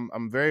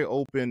 I'm very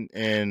open,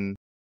 and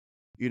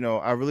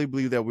I really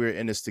believe that we're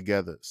in this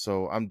together.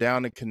 So I'm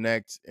down to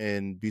connect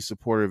and be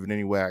supportive in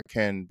any way I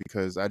can,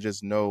 because I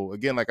just know,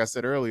 again, like I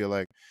said earlier,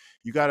 like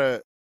you got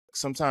to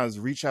sometimes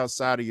reach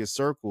outside of your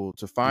circle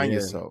to find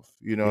yourself.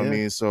 You know what I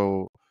mean?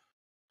 So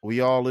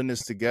we all in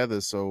this together.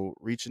 So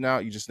reaching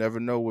out, you just never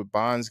know what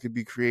bonds could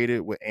be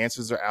created, what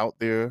answers are out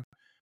there,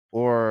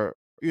 or,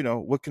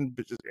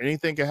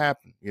 anything can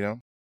happen,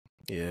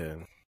 Yeah.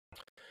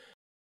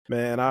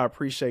 Man, I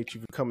appreciate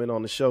you for coming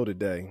on the show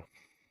today.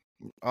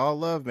 All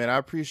love, man. I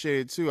appreciate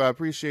it too. I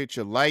appreciate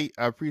your light.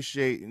 I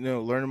appreciate,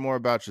 learning more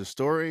about your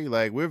story.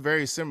 Like, we're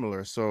very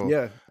similar.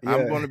 So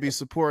I'm going to be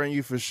supporting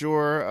you for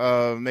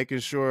sure. Making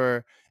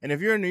sure. And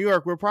if you're in New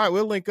York,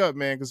 we'll link up,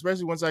 man. Cause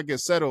especially once I get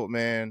settled,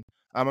 man.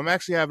 I'm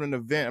actually having an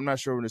event. I'm not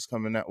sure when it's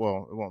coming out.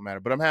 Well, it won't matter,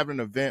 but I'm having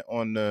an event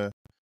on the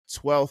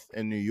 12th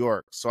in New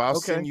York. So I'll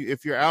send you,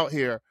 if you're out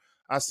here,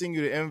 I'll send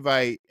you the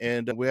invite,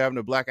 and we're having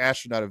a Black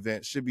Astronaut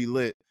event. Should be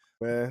lit.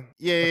 man.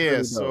 Yeah, That's yeah. really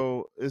dope.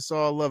 So it's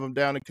all love. I'm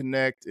down to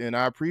connect, and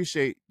I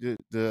appreciate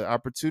the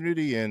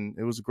opportunity, and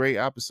it was a great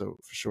episode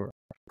for sure.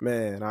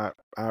 Man, I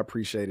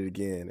appreciate it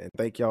again. And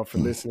thank y'all for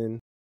listening.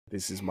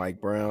 This is Mike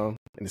Brown,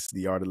 and this is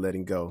The Art of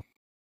Letting Go.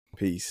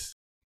 Peace.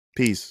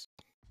 Peace.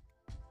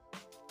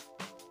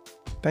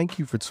 Thank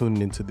you for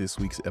tuning into this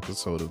week's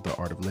episode of The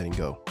Art of Letting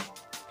Go.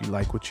 If you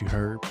like what you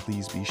heard,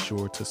 please be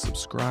sure to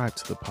subscribe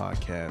to the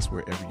podcast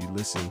wherever you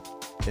listen,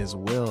 as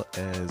well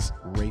as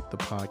rate the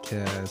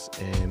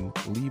podcast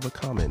and leave a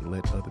comment and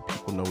let other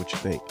people know what you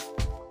think.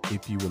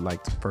 If you would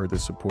like to further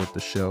support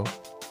the show,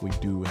 we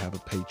do have a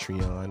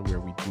Patreon where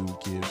we do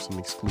give some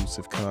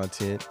exclusive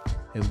content,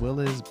 as well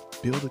as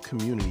build a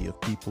community of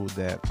people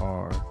that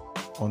are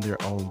on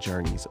their own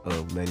journeys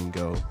of letting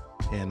go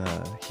and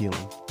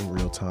healing in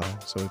real time.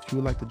 So if you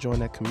would like to join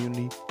that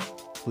community,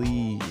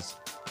 please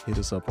hit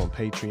us up on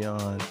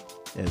Patreon,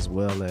 as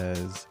well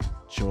as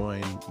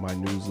join my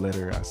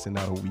newsletter. I send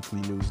out a weekly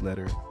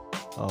newsletter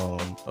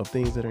of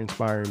things that are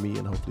inspiring me,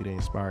 and hopefully they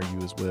inspire you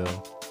as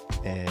well.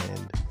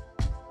 And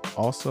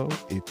also,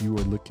 if you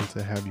are looking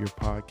to have your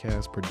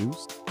podcast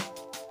produced,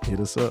 hit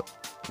us up.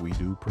 We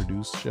do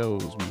produce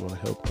shows. We want to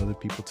help other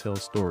people tell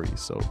stories.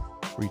 So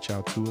reach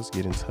out to us,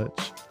 get in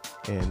touch.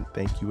 And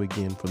thank you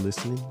again for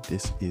listening.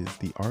 This is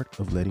The Art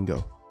of Letting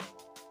Go.